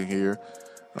talking here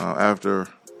after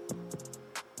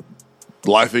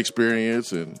life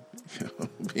experience and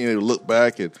being able to look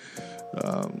back and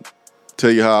tell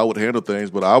you how I would handle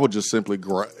things. But I would just simply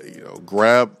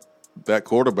grab that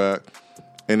quarterback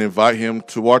and invite him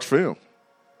to watch film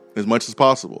as much as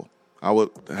possible. I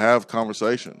would have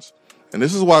conversations. And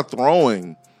this is why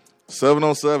throwing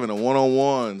 7-on-7 and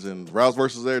 1-on-1s and routes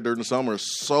versus air during the summer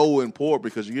is so important,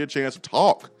 because you get a chance to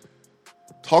talk.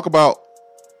 Talk about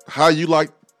how you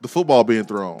like the football being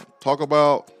thrown. Talk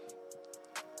about,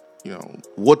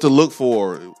 what to look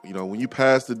for, when you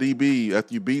pass the DB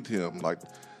after you beat him. Like,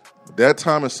 that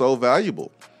time is so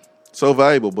valuable. So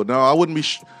valuable. But no, I wouldn't be,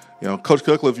 Coach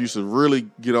Cutcliffe used to really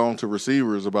get on to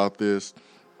receivers about this,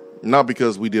 not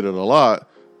because we did it a lot,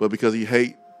 but because he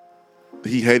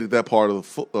hated that part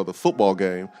of the football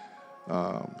game.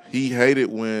 He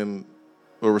hated when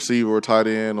a receiver or tight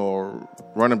end or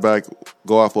running back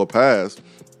go out for a pass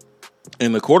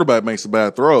and the quarterback makes a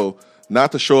bad throw,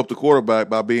 not to show up the quarterback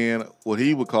by being what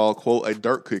he would call, quote, a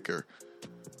dirt kicker.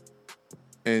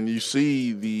 And you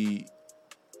see the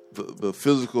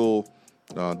physical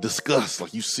disgust,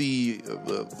 like you see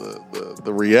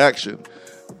the reaction,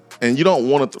 and you don't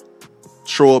want to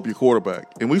show up your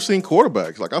quarterback. And we've seen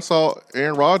quarterbacks, like I saw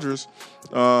Aaron Rodgers,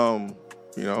 had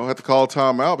to call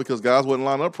timeout because guys wasn't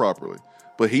lined up properly.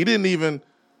 But he didn't even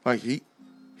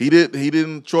he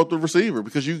didn't show up the receiver,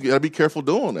 because you got to be careful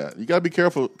doing that. You got to be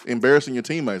careful embarrassing your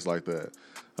teammates like that.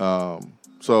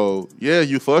 So yeah,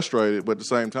 you frustrated, but at the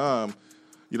same time,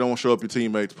 you don't want to show up your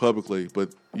teammates publicly.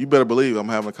 But you better believe I'm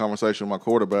having a conversation with my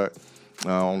quarterback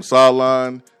on the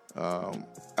sideline,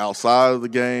 outside of the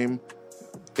game,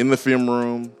 in the film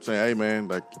room, saying, "Hey man,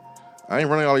 like I ain't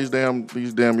running all these damn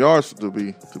yards to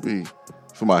be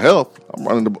for my health.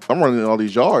 I'm running all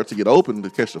these yards to get open to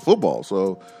catch the football.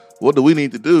 So what do we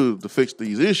need to do to fix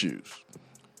these issues?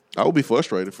 I would be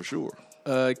frustrated for sure.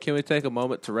 Can we take a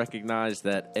moment to recognize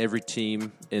that every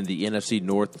team in the NFC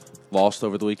North lost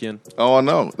over the weekend? Oh, I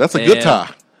know. That's a good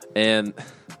tie. And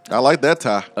I like that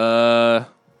tie.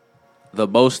 The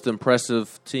most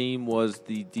impressive team was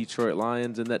the Detroit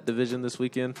Lions in that division this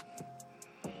weekend.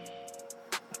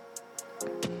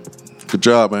 Good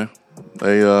job, man.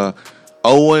 They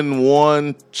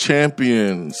 0-1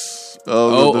 champions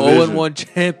of the division. 0-1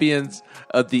 champions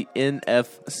of the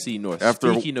NFC North.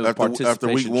 Speaking of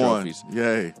participation week trophies,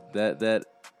 yay!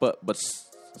 But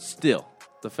still,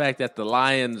 the fact that the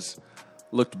Lions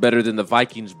looked better than the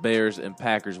Vikings, Bears, and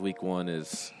Packers week 1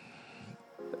 is.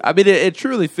 I mean, it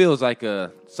truly feels like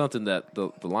something that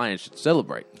the Lions should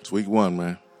celebrate. It's week 1,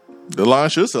 man. The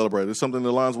Lions should celebrate. It's something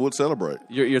the Lions would celebrate.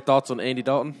 Your thoughts on Andy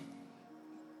Dalton?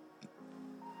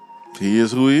 He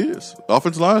is who he is.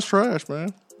 Offensive line's trash,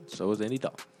 man. So is Andy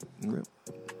Dalton. Yeah.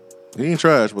 He ain't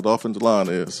trash, but the offensive line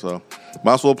is. So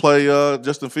might as well play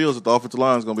Justin Fields if the offensive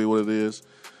line is going to be what it is.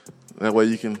 That way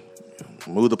you can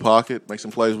move the pocket, make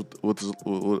some plays with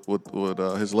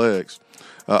his legs.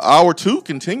 Hour 2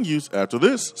 continues after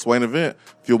this. Swain and Ben,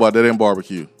 fueled by Dead End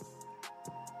Barbecue.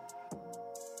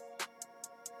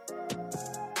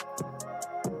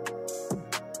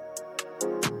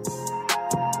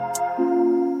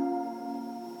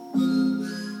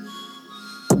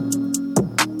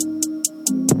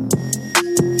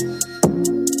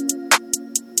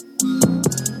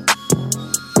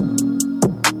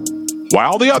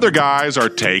 While the other guys are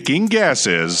taking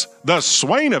guesses, the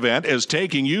Swain event is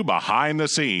taking you behind the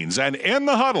scenes and in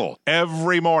the huddle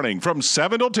every morning from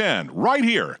 7 till 10 right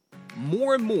here.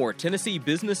 More and more Tennessee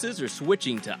businesses are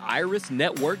switching to Iris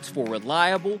networks for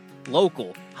reliable,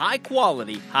 local,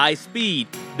 high-quality, high-speed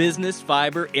business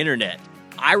fiber internet.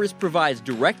 Iris provides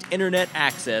direct internet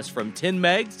access from 10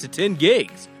 megs to 10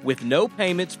 gigs with no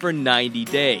payments for 90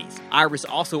 days. Iris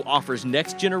also offers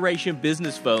next-generation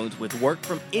business phones with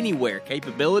work-from-anywhere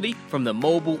capability from the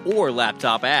mobile or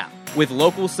laptop app. With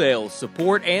local sales,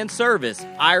 support, and service,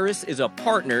 Iris is a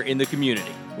partner in the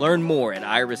community. Learn more at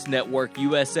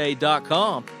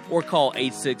irisnetworkusa.com or call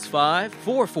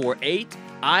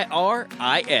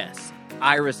 865-448-IRIS.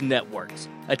 Iris Networks,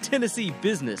 a Tennessee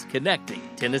business connecting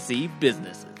Tennessee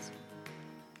businesses.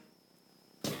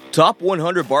 Top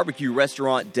 100 barbecue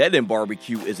restaurant Dead End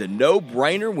Barbecue is a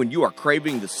no-brainer when you are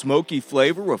craving the smoky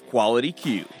flavor of quality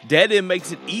Q. Dead End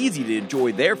makes it easy to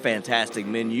enjoy their fantastic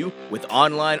menu with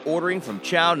online ordering from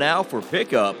Chow Now for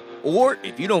pickup. Or,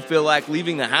 if you don't feel like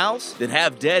leaving the house, then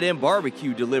have Dead End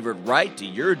Barbecue delivered right to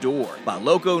your door by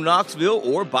Loco Knoxville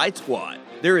or Bite Squad.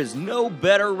 There is no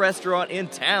better restaurant in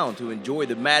town to enjoy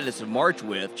the madness of March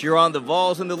with. Cheer on the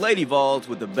Vols and the Lady Vols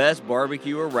with the best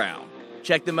barbecue around.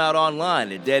 Check them out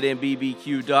online at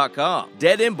deadendbbq.com.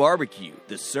 Dead End Barbecue.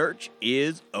 The search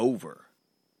is over.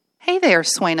 Hey there,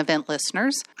 Swain Event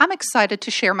listeners. I'm excited to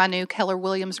share my new Keller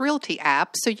Williams Realty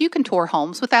app so you can tour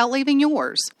homes without leaving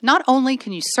yours. Not only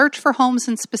can you search for homes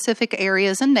in specific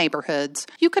areas and neighborhoods,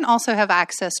 you can also have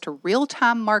access to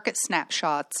real-time market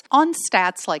snapshots on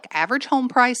stats like average home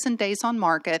price and days on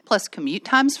market, plus commute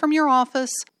times from your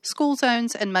office, school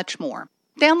zones, and much more.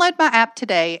 Download my app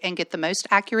today and get the most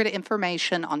accurate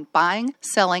information on buying,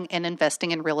 selling, and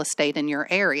investing in real estate in your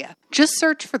area. Just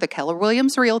search for the Keller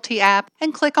Williams Realty app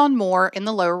and click on More in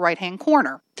the lower right-hand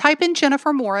corner. Type in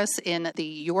Jennifer Morris in the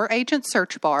Your Agent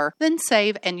search bar, then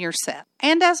save and you're set.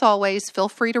 And as always, feel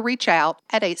free to reach out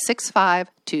at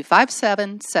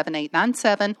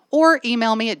 865-257-7897 or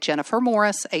email me at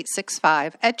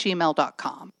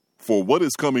jennifermorris865@gmail.com. For what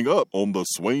is coming up on the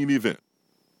Swain event.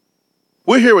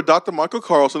 We're here with Dr. Michael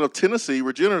Carlson of Tennessee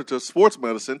Regenerative Sports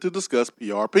Medicine to discuss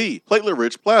PRP,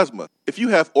 platelet-rich plasma. If you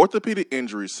have orthopedic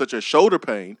injuries such as shoulder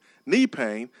pain, knee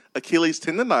pain, Achilles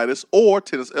tendonitis, or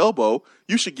tennis elbow,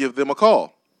 you should give them a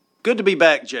call. Good to be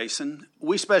back, Jason.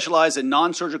 We specialize in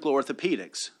non-surgical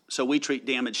orthopedics, so we treat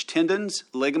damaged tendons,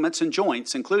 ligaments, and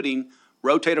joints, including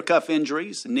rotator cuff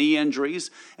injuries, knee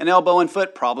injuries, and elbow and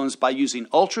foot problems by using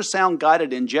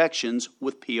ultrasound-guided injections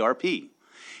with PRP.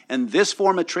 And this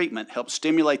form of treatment helps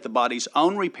stimulate the body's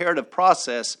own reparative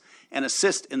process and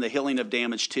assist in the healing of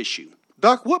damaged tissue.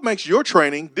 Doc, what makes your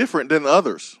training different than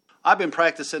others? I've been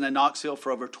practicing in Knoxville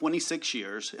for over 26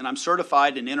 years, and I'm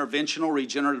certified in interventional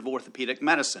regenerative orthopedic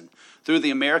medicine through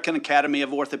the American Academy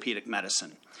of Orthopedic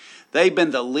Medicine. They've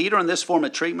been the leader in this form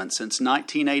of treatment since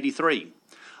 1983.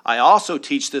 I also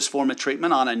teach this form of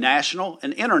treatment on a national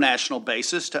and international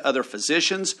basis to other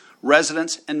physicians,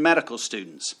 residents, and medical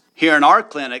students. Here in our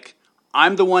clinic,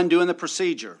 I'm the one doing the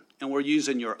procedure, and we're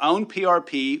using your own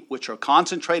PRP, which are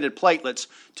concentrated platelets,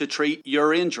 to treat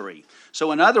your injury.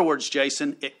 So in other words,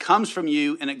 Jason, it comes from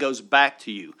you and it goes back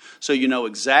to you. So you know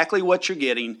exactly what you're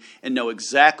getting and know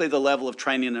exactly the level of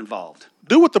training involved.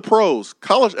 Do what the pros,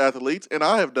 college athletes, and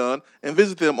I have done, and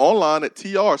visit them online at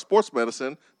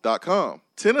trsportsmedicine.com.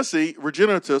 Tennessee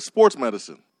Regenerative Sports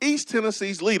Medicine, East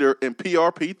Tennessee's leader in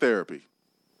PRP therapy.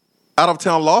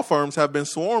 Out-of-town law firms have been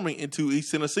swarming into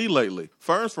East Tennessee lately.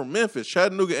 Firms from Memphis,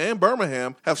 Chattanooga, and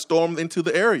Birmingham have stormed into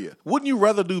the area. Wouldn't you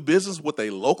rather do business with a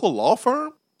local law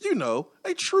firm? You know,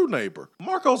 a true neighbor.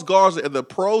 Marcos Garza and the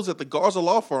pros at the Garza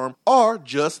Law Firm are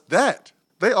just that.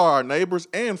 They are our neighbors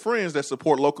and friends that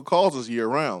support local causes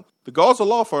year-round. The Garza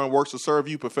Law Firm works to serve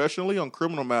you professionally on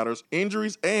criminal matters,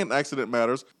 injuries and accident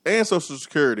matters, and Social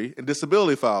Security and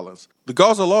disability filings. The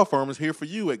Garza Law Firm is here for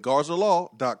you at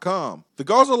GarzaLaw.com. The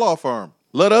Garza Law Firm.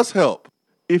 Let us help.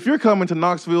 If you're coming to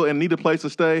Knoxville and need a place to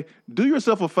stay, do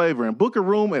yourself a favor and book a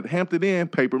room at Hampton Inn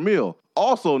Paper Mill,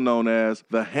 also known as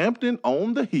the Hampton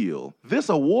on the Hill. This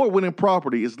award-winning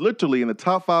property is literally in the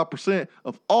top 5%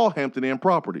 of all Hampton Inn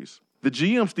properties. The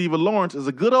GM, Stephen Lawrence, is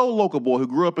a good old local boy who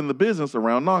grew up in the business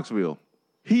around Knoxville.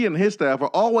 He and his staff are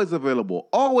always available,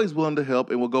 always willing to help,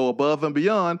 and will go above and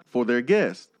beyond for their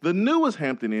guests. The newest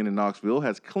Hampton Inn in Knoxville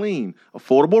has clean,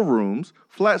 affordable rooms,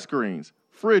 flat screens,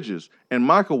 fridges, and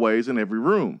microwaves in every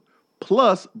room.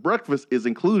 Plus, breakfast is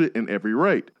included in every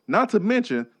rate. Not to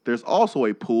mention, there's also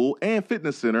a pool and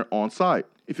fitness center on site.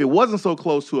 If it wasn't so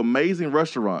close to amazing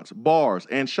restaurants, bars,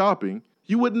 and shopping,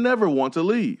 you would never want to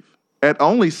leave. At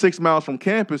only 6 miles from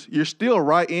campus, you're still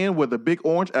right in where the big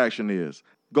orange action is.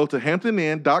 Go to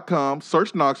HamptonInn.com,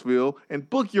 search Knoxville, and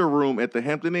book your room at the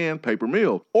Hampton Inn Paper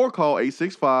Mill or call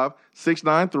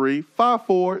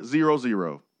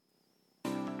 865-693-5400.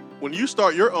 When you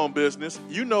start your own business,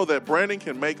 you know that branding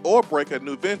can make or break a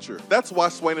new venture. That's why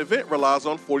Swain and Ben relies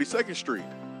on 42nd Street.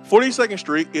 42nd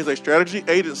Street is a strategy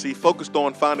agency focused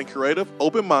on finding creative,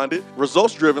 open-minded,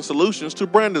 results-driven solutions to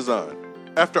brand design.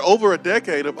 After over a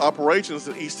decade of operations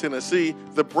in East Tennessee,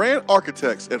 the brand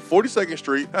architects at 42nd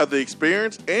Street have the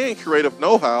experience and creative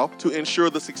know-how to ensure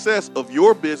the success of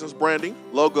your business branding,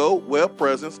 logo, web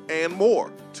presence, and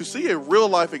more. To see a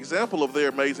real-life example of their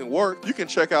amazing work, you can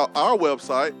check out our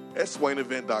website at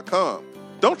swainevent.com.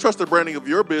 Don't trust the branding of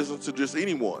your business to just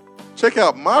anyone. Check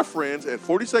out my friends at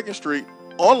 42nd Street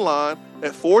online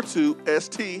at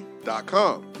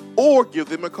 42st.com or give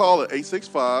them a call at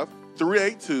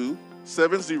 865-382-7007.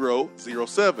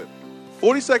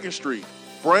 42nd Street,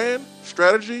 brand,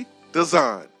 strategy,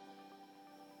 design.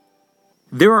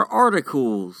 There are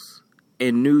articles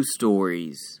and news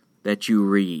stories that you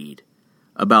read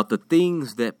about the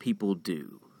things that people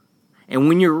do. And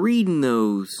when you're reading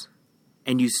those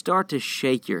and you start to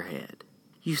shake your head,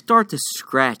 you start to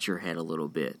scratch your head a little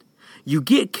bit. You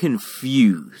get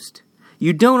confused.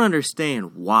 You don't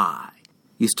understand why.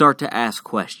 You start to ask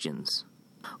questions.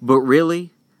 But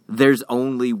really, there's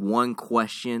only one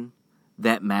question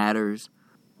that matters.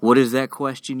 What is that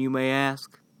question, you may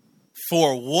ask?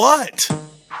 For what?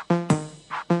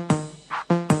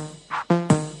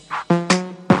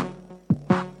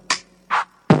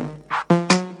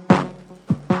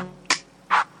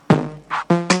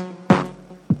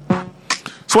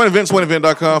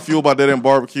 SwainEvent.com, fueled by Dead End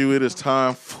Barbecue. It is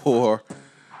time for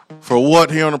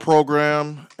what here on the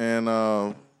program. And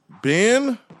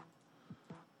Ben,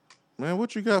 man,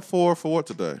 what you got for what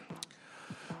today?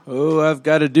 Oh, I've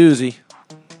got a doozy.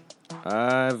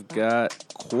 I've got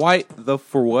quite the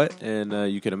for what,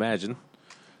 and you can imagine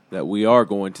that we are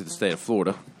going to the state of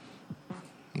Florida.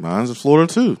 Mine's in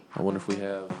Florida, too. I wonder if we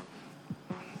have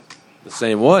the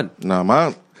same one. No,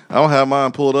 mine. I don't have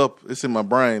mine pulled up. It's in my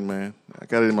brain, man. I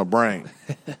got it in my brain.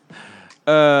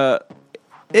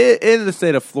 In the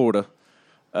state of Florida,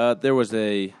 there was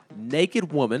a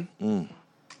naked woman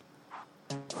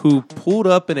who pulled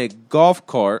up in a golf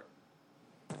cart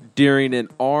during an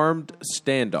armed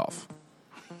standoff.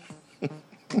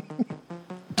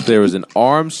 There was an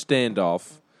armed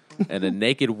standoff, and a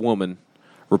naked woman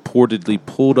reportedly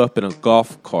pulled up in a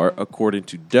golf cart, according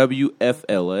to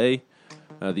WFLA.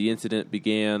 The incident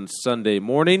began Sunday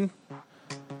morning,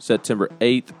 September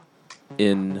 8th,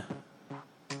 in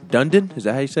Dundon. Is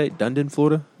that how you say it? Dundon,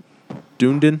 Florida?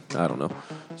 Dundon? I don't know.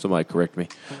 Somebody correct me.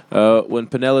 When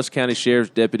Pinellas County Sheriff's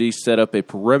deputies set up a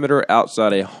perimeter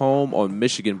outside a home on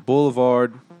Michigan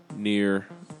Boulevard near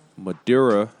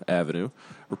Madura Avenue,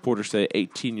 reporters say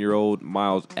 18-year-old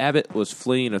Miles Abbott was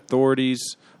fleeing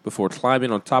authorities before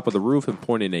climbing on top of the roof and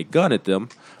pointing a gun at them.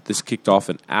 This kicked off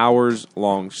an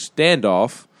hours-long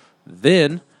standoff.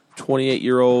 Then,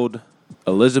 28-year-old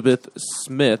Elizabeth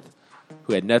Smith,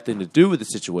 who had nothing to do with the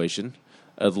situation,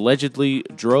 allegedly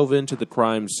drove into the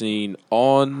crime scene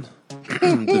on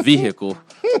the vehicle.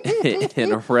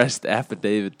 An arrest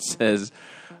affidavit says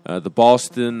the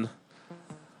Boston,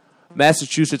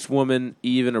 Massachusetts woman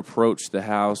even approached the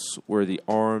house where the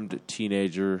armed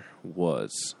teenager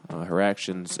was. Her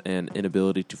actions and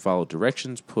inability to follow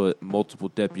directions put multiple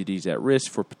deputies at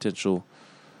risk for potentially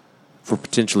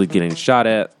getting shot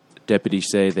at. Deputies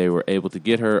say they were able to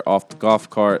get her off the golf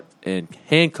cart and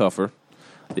handcuff her.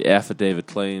 The affidavit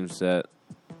claims that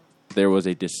there was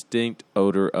a distinct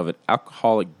odor of an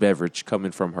alcoholic beverage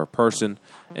coming from her person,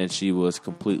 and she was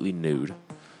completely nude.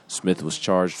 Smith was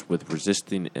charged with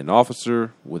resisting an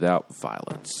officer without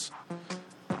violence.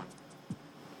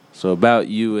 So about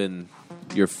you and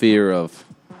your fear of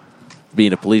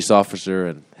being a police officer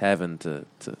and having to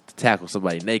tackle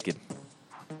somebody naked.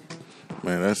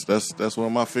 Man, that's one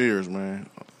of my fears, man.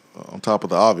 On top of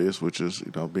the obvious, which is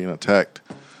being attacked.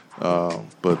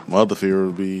 But my other fear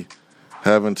would be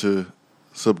having to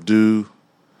subdue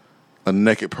a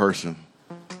naked person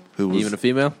who was even a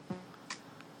female.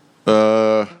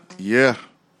 Yeah,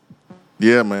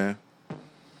 man.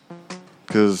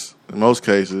 Because in most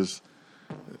cases,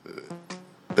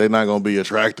 they're not gonna be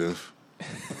attractive.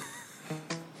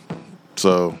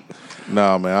 So,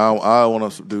 nah, man, I don't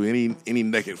want to subdue any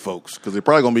naked folks because they're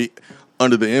probably gonna be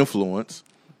under the influence.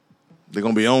 They're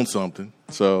gonna be on something.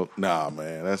 So, nah,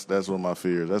 man, that's one of my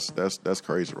fears. That's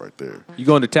crazy right there. You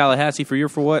going to Tallahassee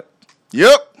for what?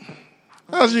 Yep.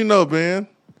 How'd you know, Ben?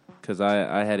 Because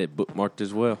I had it bookmarked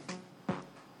as well.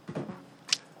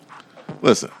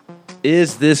 Listen.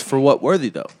 Is this for what worthy,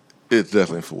 though? It's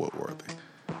definitely for what worthy.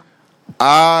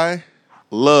 I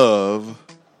love.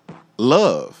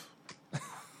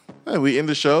 Hey, we end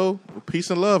the show with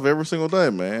peace and love every single day,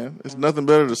 man. It's nothing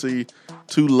better to see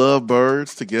two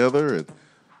lovebirds together, and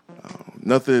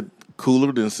nothing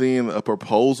cooler than seeing a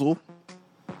proposal,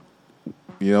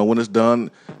 when it's done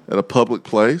at a public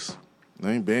place. I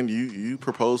mean, Ben, you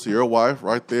proposed to your wife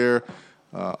right there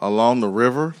along the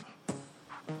river.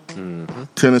 Mm-hmm.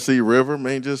 Tennessee River,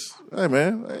 man, hey,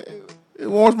 man, it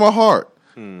warms my heart.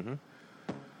 Mm-hmm.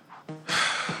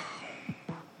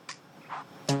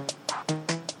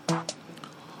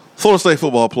 Florida State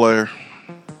football player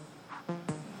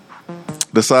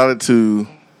decided to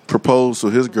propose to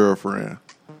his girlfriend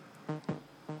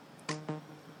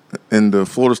in the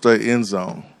Florida State end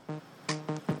zone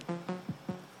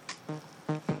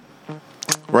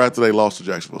right after they lost to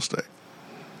Jacksonville State.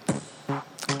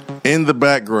 In the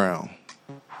background,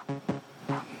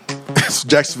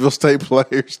 Jacksonville State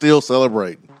player still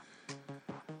celebrating.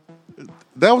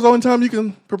 That was the only time you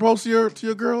can propose to your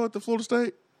girl at the Florida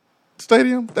State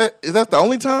Stadium? Is that the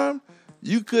only time?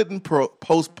 You couldn't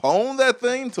postpone that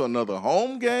thing to another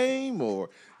home game, or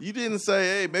you didn't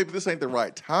say, hey, maybe this ain't the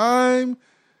right time?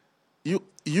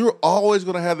 You're always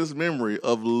going to have this memory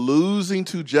of losing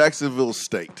to Jacksonville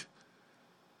State.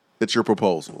 It's your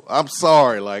proposal. I'm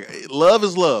sorry. Love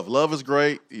is love. Love is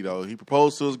great. He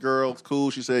proposed to his girl. It's cool.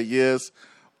 She said yes.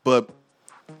 But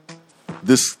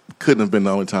this couldn't have been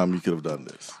the only time you could have done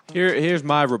this. Here's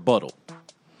my rebuttal.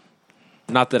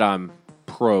 Not that I'm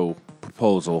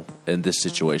pro-proposal in this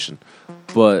situation,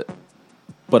 but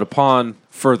upon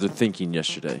further thinking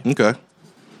yesterday. Okay.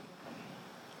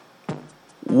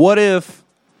 What if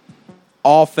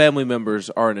all family members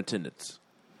are in attendance?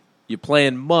 You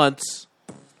plan months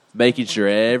making sure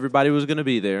everybody was going to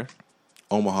be there.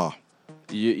 Omaha.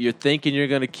 You're thinking you're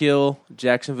going to kill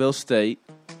Jacksonville State.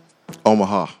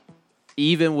 Omaha.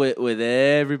 Even with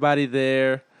everybody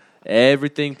there,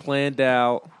 everything planned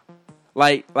out.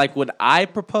 Like when I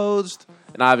proposed,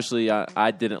 and obviously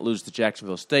I didn't lose to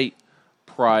Jacksonville State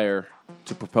prior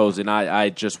to proposing. I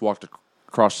just walked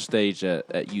across the stage at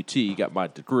UT, got my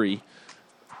degree.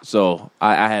 So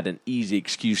I had an easy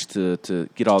excuse to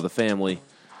get all the family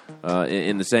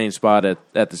in the same spot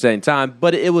at the same time.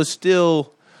 But it was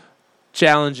still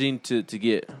challenging to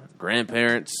get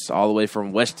grandparents all the way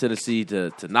from West Tennessee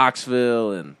to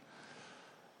Knoxville, and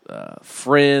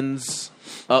friends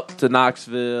up to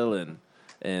Knoxville,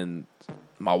 and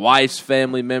my wife's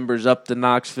family members up to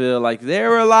Knoxville. Like, there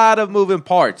were a lot of moving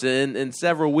parts, and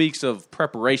several weeks of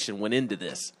preparation went into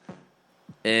this.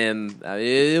 And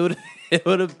it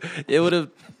would have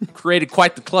created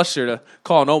quite the cluster to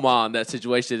call an Omaha in that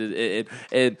situation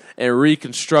and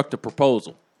reconstruct a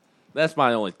proposal. That's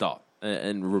my only thought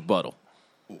and rebuttal.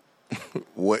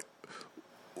 Wait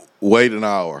an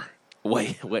hour.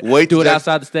 Wait. Do it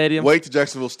outside the stadium? Wait till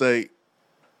Jacksonville State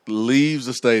leaves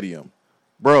the stadium.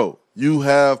 Bro, you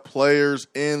have players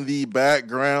in the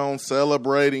background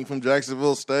celebrating from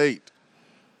Jacksonville State.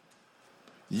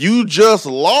 You just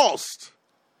lost.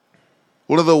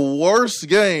 One of the worst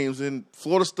games in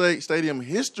Florida State Stadium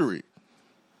history.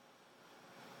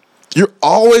 You're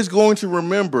always going to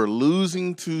remember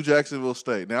losing to Jacksonville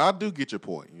State. Now, I do get your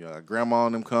point. You know, grandma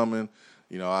and them coming.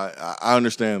 You know, I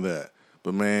understand that.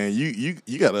 But, man, you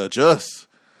got to adjust.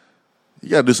 You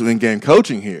got to do some in-game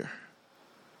coaching here.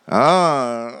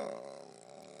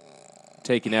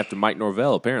 Taking after Mike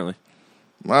Norvell, apparently.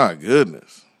 My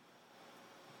goodness.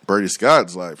 Brady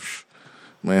Scott's like,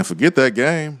 man, forget that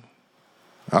game.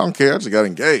 I don't care. I just got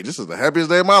engaged. This is the happiest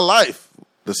day of my life.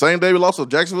 The same day we lost to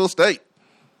Jacksonville State.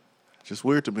 Just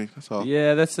weird to me. That's all.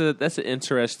 Yeah, that's an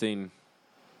interesting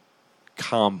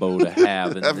combo to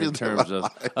have in terms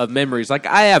of memories. Like,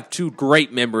 I have two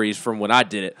great memories from when I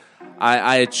did it.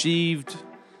 I achieved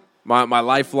my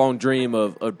lifelong dream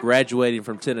of graduating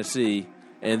from Tennessee,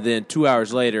 and then 2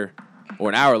 hours later, or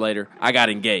an hour later, I got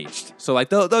engaged. So, like,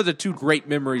 those are two great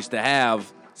memories to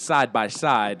have side by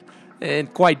side,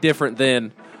 and quite different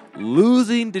than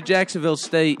losing to Jacksonville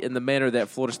State in the manner that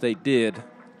Florida State did,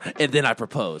 and then I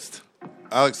proposed.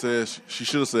 Alex says she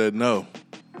should have said no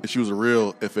if she was a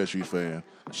real FSU fan.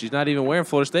 She's not even wearing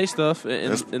Florida State stuff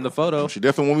in the photo. She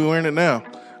definitely won't be wearing it now.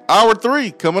 Hour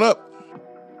 3 coming up.